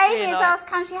light. Amy has asked,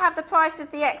 can she have the price of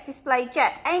the X-Display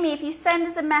jet? Amy, if you send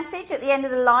us a message at the end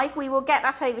of the live, we will get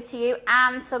that over to you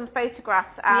and some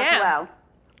photographs as well.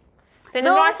 So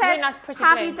Laura says,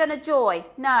 have you done a Joy?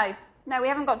 No, we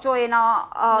haven't got Joy in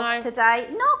our today.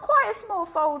 Not quite a small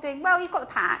folding. Well, you've got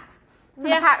the packed. The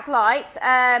packed light.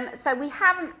 So we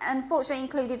haven't, unfortunately,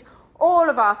 included all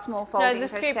of our small folding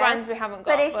there's a few brands we haven't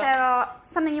got. But if there are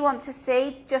something you want to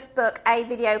see, just book a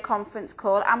video conference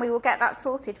call and we will get that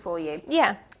sorted for you.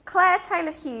 Yeah. Claire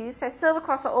Taylor-Hughes says Silver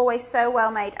Cross are always so well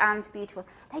made and beautiful.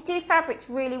 They do fabrics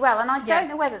really well, and I don't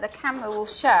know whether the camera will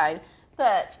show,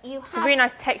 but you have a really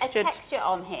nice texture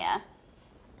on here,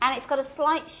 and it's got a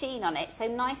slight sheen on it, so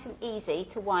nice and easy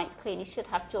to wipe clean. You should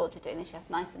have Georgia doing this. She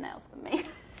has nicer nails than me.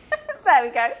 There we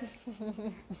go.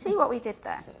 See what we did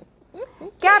there?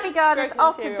 Gabby Gardner's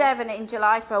off to Devon in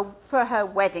July for her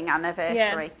wedding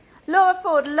anniversary. Yeah. Laura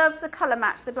Ford loves the colour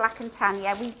match, the black and tan.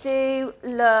 Yeah, we do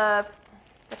love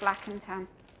the black and tan.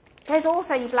 There's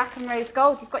also your black and rose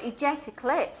gold. You've got your Jet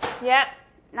Eclipse. Yeah.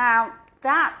 Now,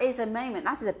 that is a moment.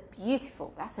 That is a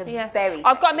beautiful, that's a very sexy.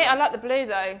 I've got to admit, I like the blue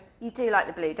though. You do like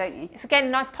the blue, don't you? It's again a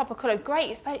nice pop of colour.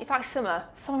 Great, it's like summer.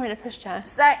 Summer in a pushchair.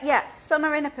 So, yeah,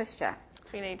 summer in a pushchair.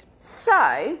 We need.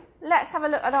 So, let's have a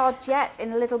look at our Jet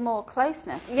in a little more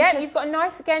closeness. Yeah, you've got a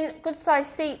nice, again, good size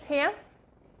seat here.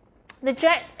 The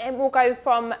Jet will go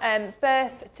from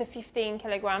birth to 15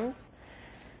 kilograms.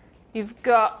 You've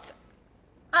got,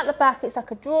 at the back, it's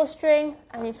like a drawstring,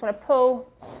 and you just want to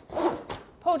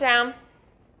pull down,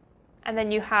 and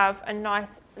then you have a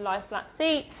nice lie flat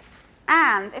seat.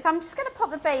 And if I'm just going to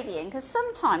pop the baby in, because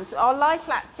sometimes our lie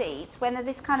flat seats, when they're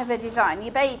this kind of a design,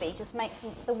 your baby just makes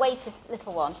them, the weight of the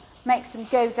little one makes them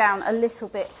go down a little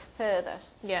bit further.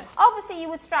 Yeah. Obviously, you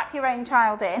would strap your own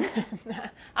child in.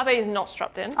 Our baby is not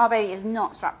strapped in. Our baby is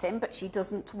not strapped in, but she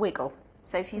doesn't wiggle,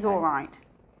 so she's all right.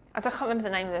 I can't remember the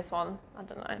name of this one. I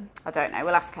don't know. I don't know.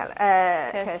 We'll ask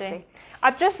Kirsty.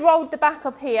 I've just rolled the back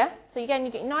up here, so again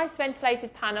you get a nice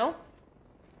ventilated panel.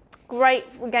 Great,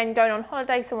 again, going on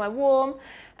holiday somewhere warm,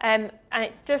 and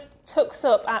it just tucks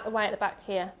up out the way at the back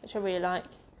here, which I really like.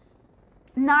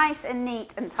 Nice and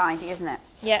neat and tidy, isn't it?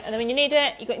 Yeah, and then when you need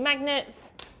it, you've got your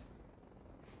magnets,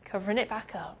 covering it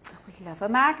back up. We love a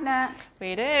magnet.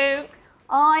 We do.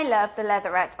 I love the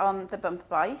leatherette on the bumper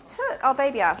bar. You took our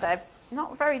baby out there,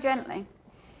 not very gently.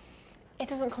 It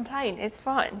doesn't complain, it's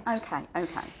fine. Okay.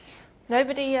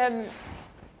 Nobody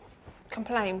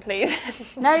complain, please.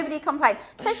 Nobody complain.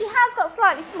 So she has got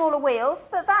slightly smaller wheels,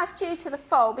 but that's due to the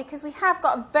fold because we have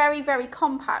got a very, very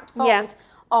compact fold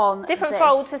on different this.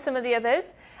 fold to some of the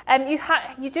others.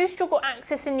 You do struggle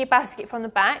accessing your basket from the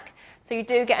back, so you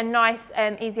do get a nice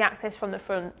easy access from the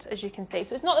front, as you can see.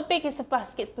 So it's not the biggest of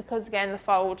baskets because, again, the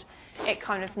fold, it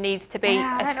kind of needs to be a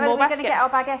small basket. I don't know whether we're going to get our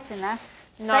baguette in there.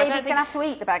 No, Baby's going to have to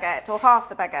eat the baguette, or half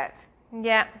the baguette.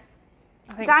 Yeah,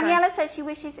 I think Daniela says she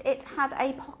wishes it had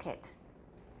a pocket.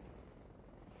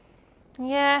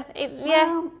 Yeah,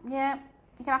 Well, yeah.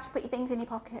 You're going to have to put your things in your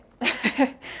pocket.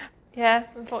 Yeah,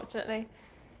 unfortunately.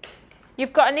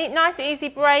 You've got a nice, easy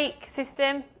brake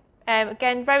system.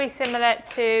 Again, very similar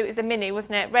to the Mini,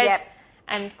 wasn't it? Red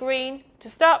and green to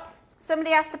stop.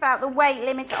 Somebody asked about the weight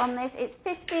limit on this. It's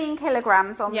 15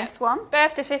 kilograms on this one.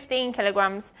 Birth to 15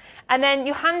 kilograms. And then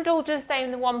your handle does stay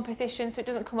in the one position, so it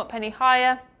doesn't come up any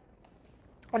higher.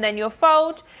 And then your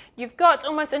fold. You've got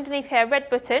almost underneath here a red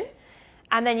button.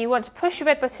 And then you want to push your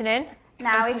red button in.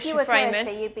 Now, if you were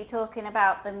Kirsty, you'd be talking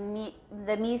about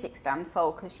the music stand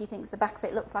fold because she thinks the back of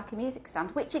it looks like a music stand,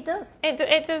 which it does.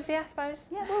 It does, yeah, I suppose.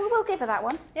 Yeah, we'll give her that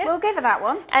one. Yeah. We'll give her that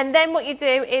one. And then what you do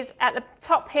is at the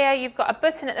top here, you've got a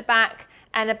button at the back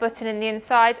and a button in the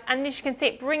inside. And as you can see,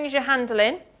 it brings your handle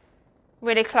in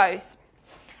really close.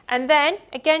 And then,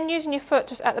 again, using your foot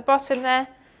just at the bottom there,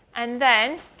 and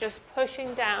then just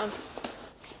pushing down.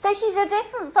 So she's a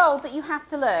different fold that you have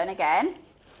to learn again.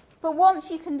 But once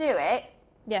you can do it,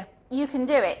 you can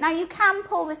do it. Now, you can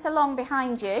pull this along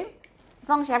behind you, as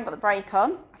long as you haven't got the brake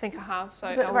on. I think I have.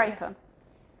 So put the brake on.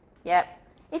 Yep.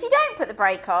 If you don't put the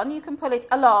brake on, you can pull it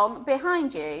along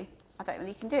behind you. I don't know if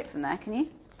you can do it from there, can you?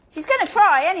 She's going to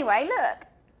try anyway, look.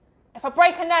 If I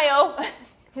break a nail...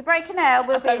 If you break a nail,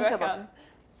 we'll be in trouble.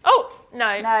 Oh,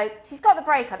 no. No, she's got the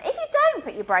brake on. If you don't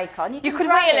put your brake on, you could wheel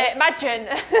it, imagine.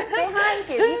 Behind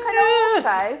you. You can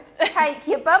also take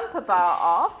your bumper bar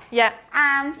off. Yeah.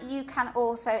 And you can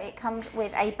also, it comes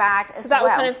with a bag as well. So that will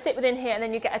kind of sit within here, and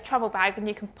then you get a travel bag and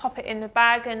you can pop it in the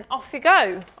bag and off you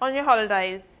go on your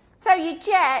holidays. So your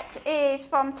Jet is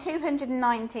from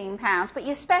 £219, but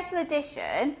your special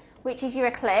edition, which is your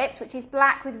Eclipse, which is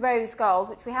black with rose gold,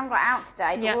 which we haven't got out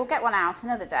today, but we'll get one out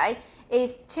another day,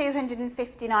 is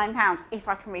 £259, if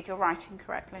I can read your writing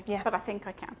correctly. Yeah. But I think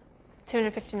I can.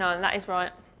 259, that is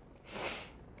right.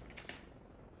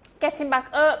 Getting back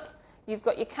up, you've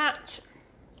got your catch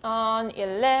on your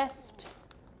left.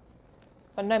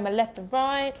 I know my left and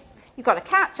right. You've got a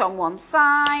catch on one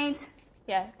side.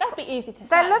 Yeah, that'd be easy to set.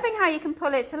 They're loving how you can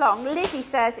pull it along. Lizzie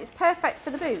says it's perfect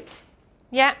for the boot.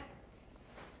 Yeah.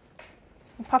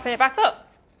 And popping it back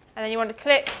up. And then you want to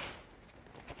click.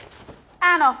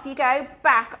 And off you go,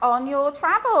 back on your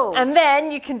travels. And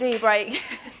then you can de-brake.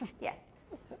 Yeah.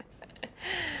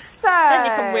 So, then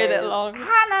you can wheel it along.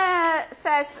 Hannah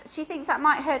says that she thinks that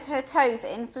might hurt her toes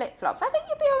in flip-flops. I think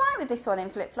you'd be all right with this one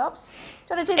in flip-flops. Do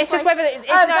you want to do this? It's just whether it's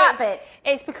that bit.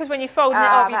 It's because when you're folding it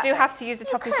up, you do have to use the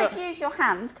top of your foot. You could use your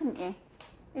hand, couldn't you?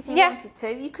 If you wanted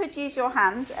to. You could use your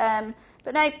hand.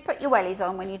 But no, put your wellies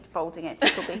on when you're folding it.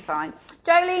 It'll be fine.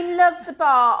 Jolene loves the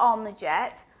bar on the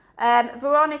Jet.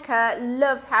 Veronica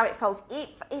loves how it folds.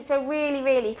 It's a really,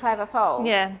 really clever fold.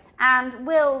 Yeah. And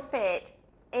will fit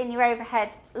in your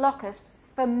overhead lockers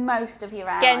for most of your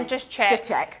hours. Again, just check. Just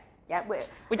check. Yeah,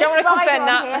 we don't want to confirm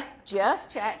that. Here,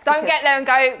 just check. Don't get there and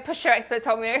go, Pushchair expert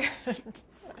told me.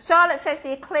 Charlotte says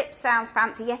the Eclipse sounds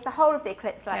fancy. Yes, the whole of the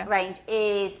Eclipse range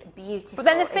is beautiful. But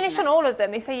then the finish on all of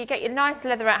them, so you get your nice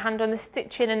leatherette hand on the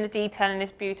stitching and the detailing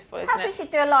is beautiful, isn't it? Perhaps we should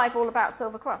do a live all about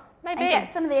Silver Cross. Maybe. And get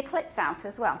some of the Eclipse out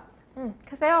as well.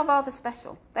 Because they are rather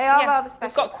special. They are rather special.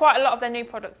 We've got quite a lot of their new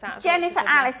products out. Jennifer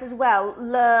Alice as well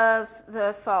loves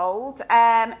the fold.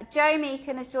 Jo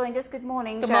Meakin has joined us. Good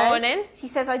morning, Jo. Good morning. She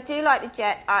says, I do like the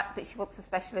Jet, but she wants a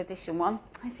special edition one.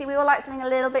 I see we all like something a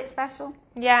little bit special.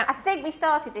 Yeah. I think we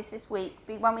started this week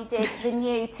when we did the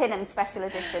new Tinham special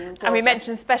edition. And we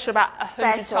mentioned special about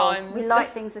 100 times. We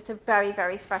like things that are very,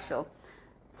 very special.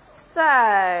 So,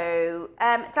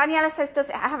 Daniela says, does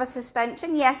it have a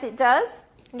suspension? Yes, it does.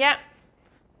 Yeah.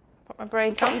 Put my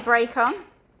brake on. Put your brake on.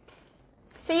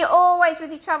 So you're always, with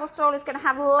your travel strollers, going to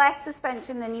have less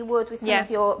suspension than you would with some of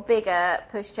your bigger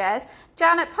pushchairs.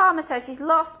 Janet Palmer says she's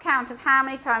lost count of how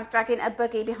many times dragging a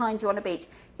buggy behind you on a beach.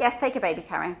 Yes, take a baby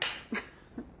carrier.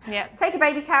 Yeah. Take a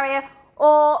baby carrier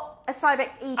or a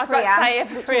Cybex E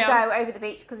Pream, which will go over the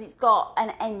beach because it's got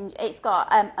an engine. It's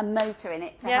got a motor in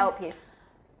it to help you.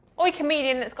 Or you can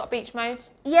medium that's got beach mode.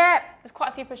 Yeah. There's quite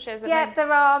a few pushchairs. Yeah,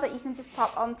 there are that you can just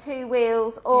pop on 2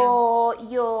 wheels, or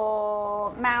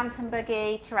your mountain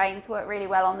buggy terrains work really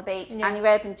well on the beach, and your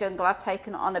urban jungle I've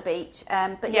taken on a beach.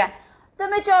 But The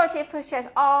majority of pushchairs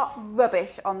are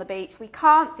rubbish on the beach. We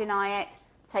can't deny it.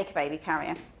 Take a baby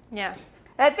carrier. Yeah.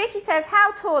 Vicky says,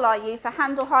 how tall are you for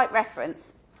handle height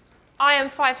reference? I am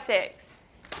 5'6".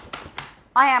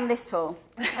 I am this tall.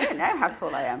 I don't know how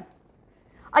tall I am.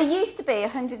 I used to be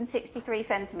 163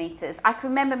 centimetres. I can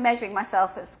remember measuring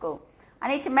myself at school. I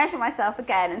need to measure myself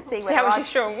again and see whether I've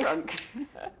shrunk.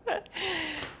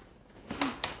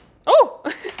 Oh,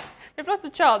 we've lost a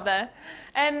child there.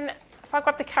 If I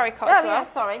grab the carrycot as well. Yeah,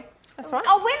 sorry. That's right.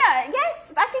 Our winner,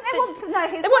 yes. I think they want to know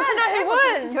who's They want to know who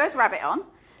won. Listen to us, rabbit on.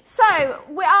 So,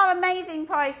 our amazing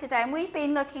prize today, and we've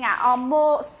been looking at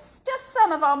just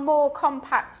some of our more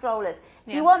compact strollers.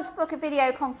 If you want to book a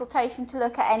video consultation to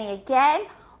look at any again,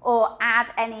 or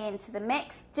add any into the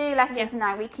mix, do let us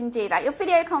know. We can do that. Your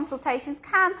video consultations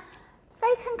can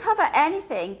cover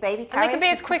anything, baby carriers. And they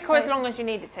can be as quick or as long as you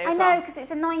need it to. I know, because it's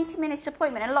a 90-minute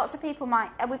appointment, and lots of people might.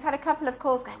 We've had a couple of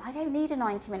calls going, I don't need a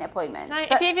 90-minute appointment. No,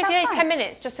 if you need 10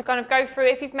 minutes just to kind of go through,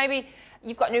 if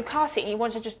you've got a new car seat and you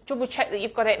want to just double check that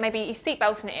you've got it, maybe you're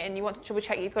seatbelting it and you want to double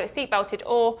check you've got it seatbelted,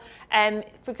 or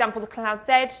for example the Cloud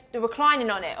Z, the reclining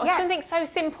on it, or something so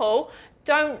simple,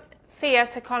 don't fear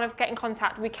to kind of get in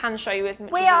contact. We can show you as much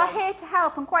as we are here to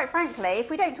help, and quite frankly,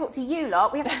 if we don't talk to you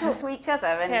lot, we have to talk to each other,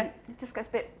 and it just gets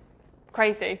a bit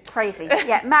crazy.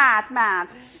 Yeah,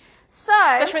 mad. So,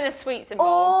 especially when the sweets involved.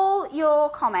 All your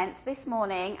comments this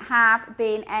morning have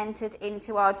been entered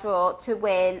into our draw to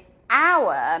win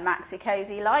our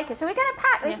Maxi-Cosi Laika. So we're going to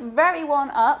pack this very one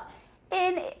up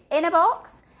in a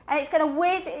box, and it's going to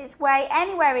whiz its way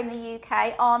anywhere in the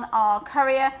UK on our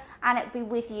courier, and it'll be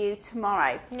with you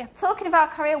tomorrow. Yeah. Talking of our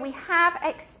courier, we have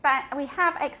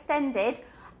extended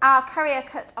our courier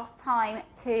cut-off time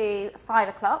to 5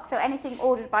 o'clock. So anything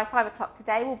ordered by 5 o'clock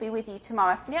today will be with you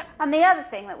tomorrow. Yep. And the other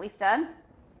thing that we've done,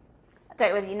 I don't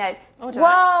know whether you know,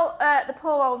 while the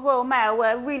poor old Royal Mail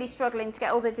were really struggling to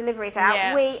get all the deliveries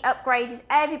out, we upgraded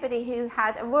everybody who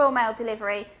had a Royal Mail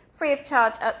delivery free of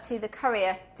charge up to the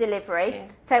courier delivery. Yeah.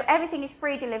 So everything is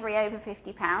free delivery over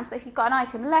 £50. But if you've got an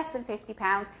item less than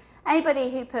 £50,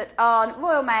 anybody who put on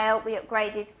Royal Mail, we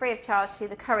upgraded free of charge to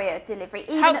the courier delivery,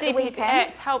 even at the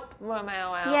weekends. Help Royal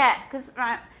Mail out. Yeah, because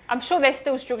I'm sure they're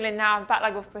still struggling now,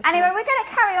 backlog of Christmas. Anyway, we're going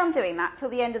to carry on doing that till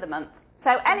the end of the month.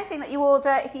 So anything that you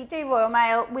order, if you do Royal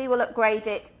Mail, we will upgrade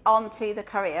it onto the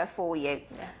courier for you.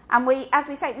 Yeah. And as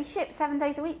we say, we ship 7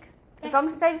 days a week. Yeah. As long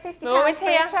as it's over £50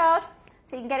 free of charge.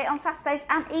 So you can get it on Saturdays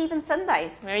and even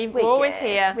Sundays. We're always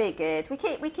here. We're good.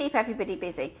 We keep everybody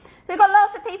busy. We've got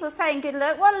lots of people saying good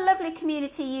luck. What a lovely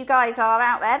community you guys are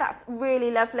out there. That's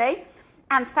really lovely.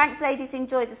 And thanks, ladies.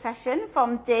 Enjoyed the session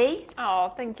from D.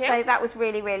 Oh, thank you. So that was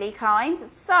really, really kind.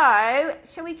 So,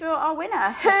 shall we draw our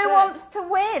winner? Who wants to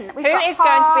win? Who is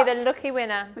going to be the lucky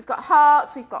winner? We've got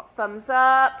hearts. We've got thumbs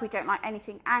up. We don't like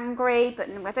anything angry, but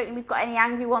I don't think we've got any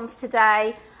angry ones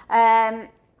today.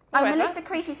 Melissa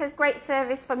Creasy says, great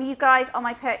service from you guys on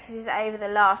my purchases over the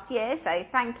last year, so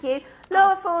thank you.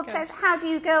 Laura Ford says, how do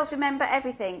you girls remember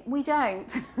everything? We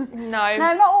don't. No.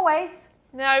 No, not always.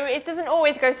 No, it doesn't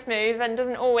always go smooth and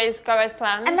doesn't always go as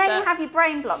planned. And then you have your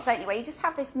brain block, don't you, where you just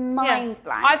have this mind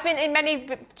blank. I've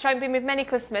been with many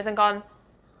customers and gone,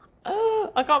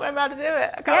 oh, I can't remember how to do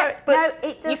it. But no,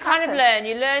 it does. You kind of learn.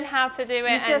 You learn how to do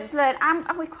it. You just learn, and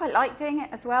we quite like doing it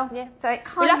as well. Yeah. So it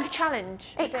we like a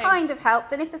challenge. It kind of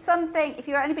helps. And if there's something, if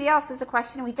anybody else has a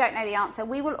question and we don't know the answer,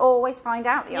 we will always find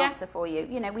out the answer for you.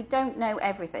 You know, we don't know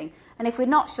everything, and if we're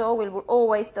not sure, we will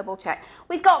always double check.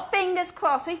 We've got fingers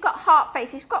crossed. We've got heart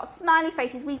faces. We've got smiley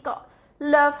faces. We've got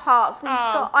love hearts. We've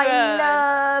got I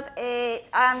love it,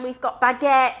 and we've got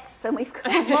baguettes, and we've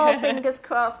got more fingers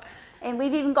crossed. And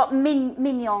we've even got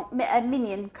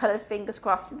minion coloured fingers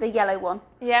crossed, the yellow one.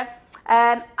 Yeah.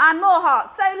 And more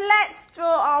hearts. So let's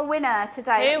draw our winner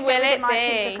today. Who will it be?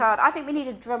 Piece of card. I think we need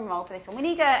a drum roll for this one. We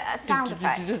need a sound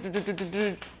effect.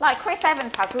 Like Chris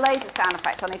Evans has loads of sound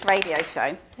effects on his radio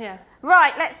show. Yeah.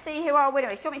 Right, let's see who our winner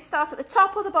is. Do you want me to start at the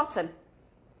top or the bottom?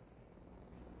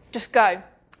 Just go.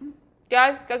 Go,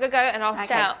 and I'll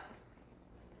shout.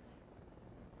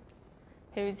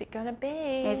 Who is it going to be?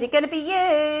 Is it going to be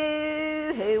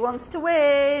you? Who wants to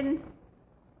win?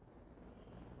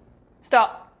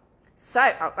 Stop. So,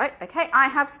 right, okay, I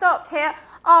have stopped here.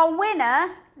 Our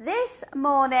winner this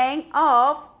morning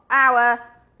of our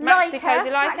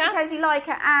Maxi-Cosi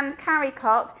Laika and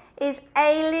carrycot is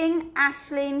Aileen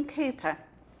Ashleen Cooper.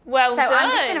 Well done. So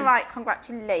I'm just going to write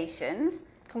congratulations.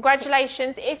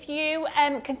 Congratulations. If you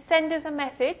can send us a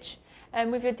message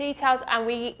with your details, and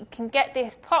we can get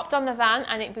this popped on the van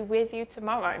and it'll be with you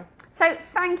tomorrow. So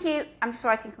thank you. I'm just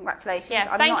writing congratulations.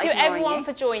 Yeah, thank you everyone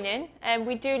for joining.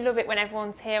 We do love it when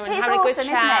everyone's here and having a good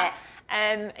chat.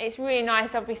 Isn't it? It's really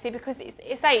nice, obviously, because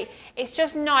it's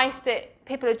just nice that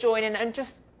people are joining and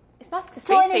just it's nice to speak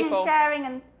to people. Joining and sharing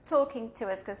and talking to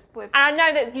us because we're. And I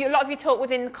know that a lot of you talk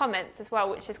within the comments as well,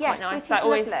 which is quite nice. Which is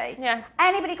always, lovely. Yeah.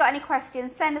 Anybody got any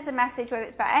questions? Send us a message, whether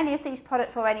it's about any of these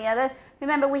products or any other.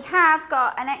 Remember, we have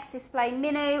got an X-Display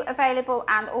Minu available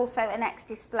and also an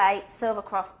X-Display Silver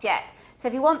Cross Jet. So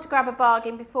if you want to grab a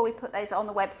bargain before we put those on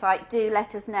the website, do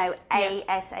let us know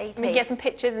ASAP. And we get some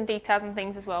pictures and details and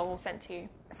things as well all sent to you.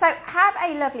 So have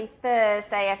a lovely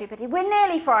Thursday, everybody. We're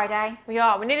nearly Friday. We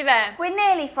are. We're nearly there. We're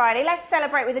nearly Friday. Let's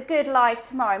celebrate with a good live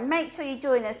tomorrow. Make sure you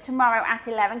join us tomorrow at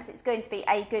 11 because it's going to be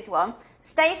a good one.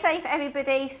 Stay safe,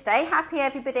 everybody. Stay happy,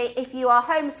 everybody. If you are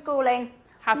homeschooling,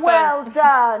 well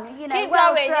done. You know, keep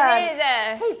well going. done. You're nearly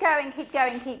there. Keep going, keep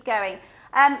going, keep going.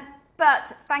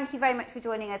 But thank you very much for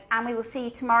joining us, and we will see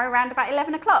you tomorrow around about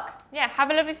 11 o'clock. Yeah,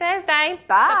 have a lovely Thursday.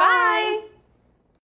 Bye. Bye-bye.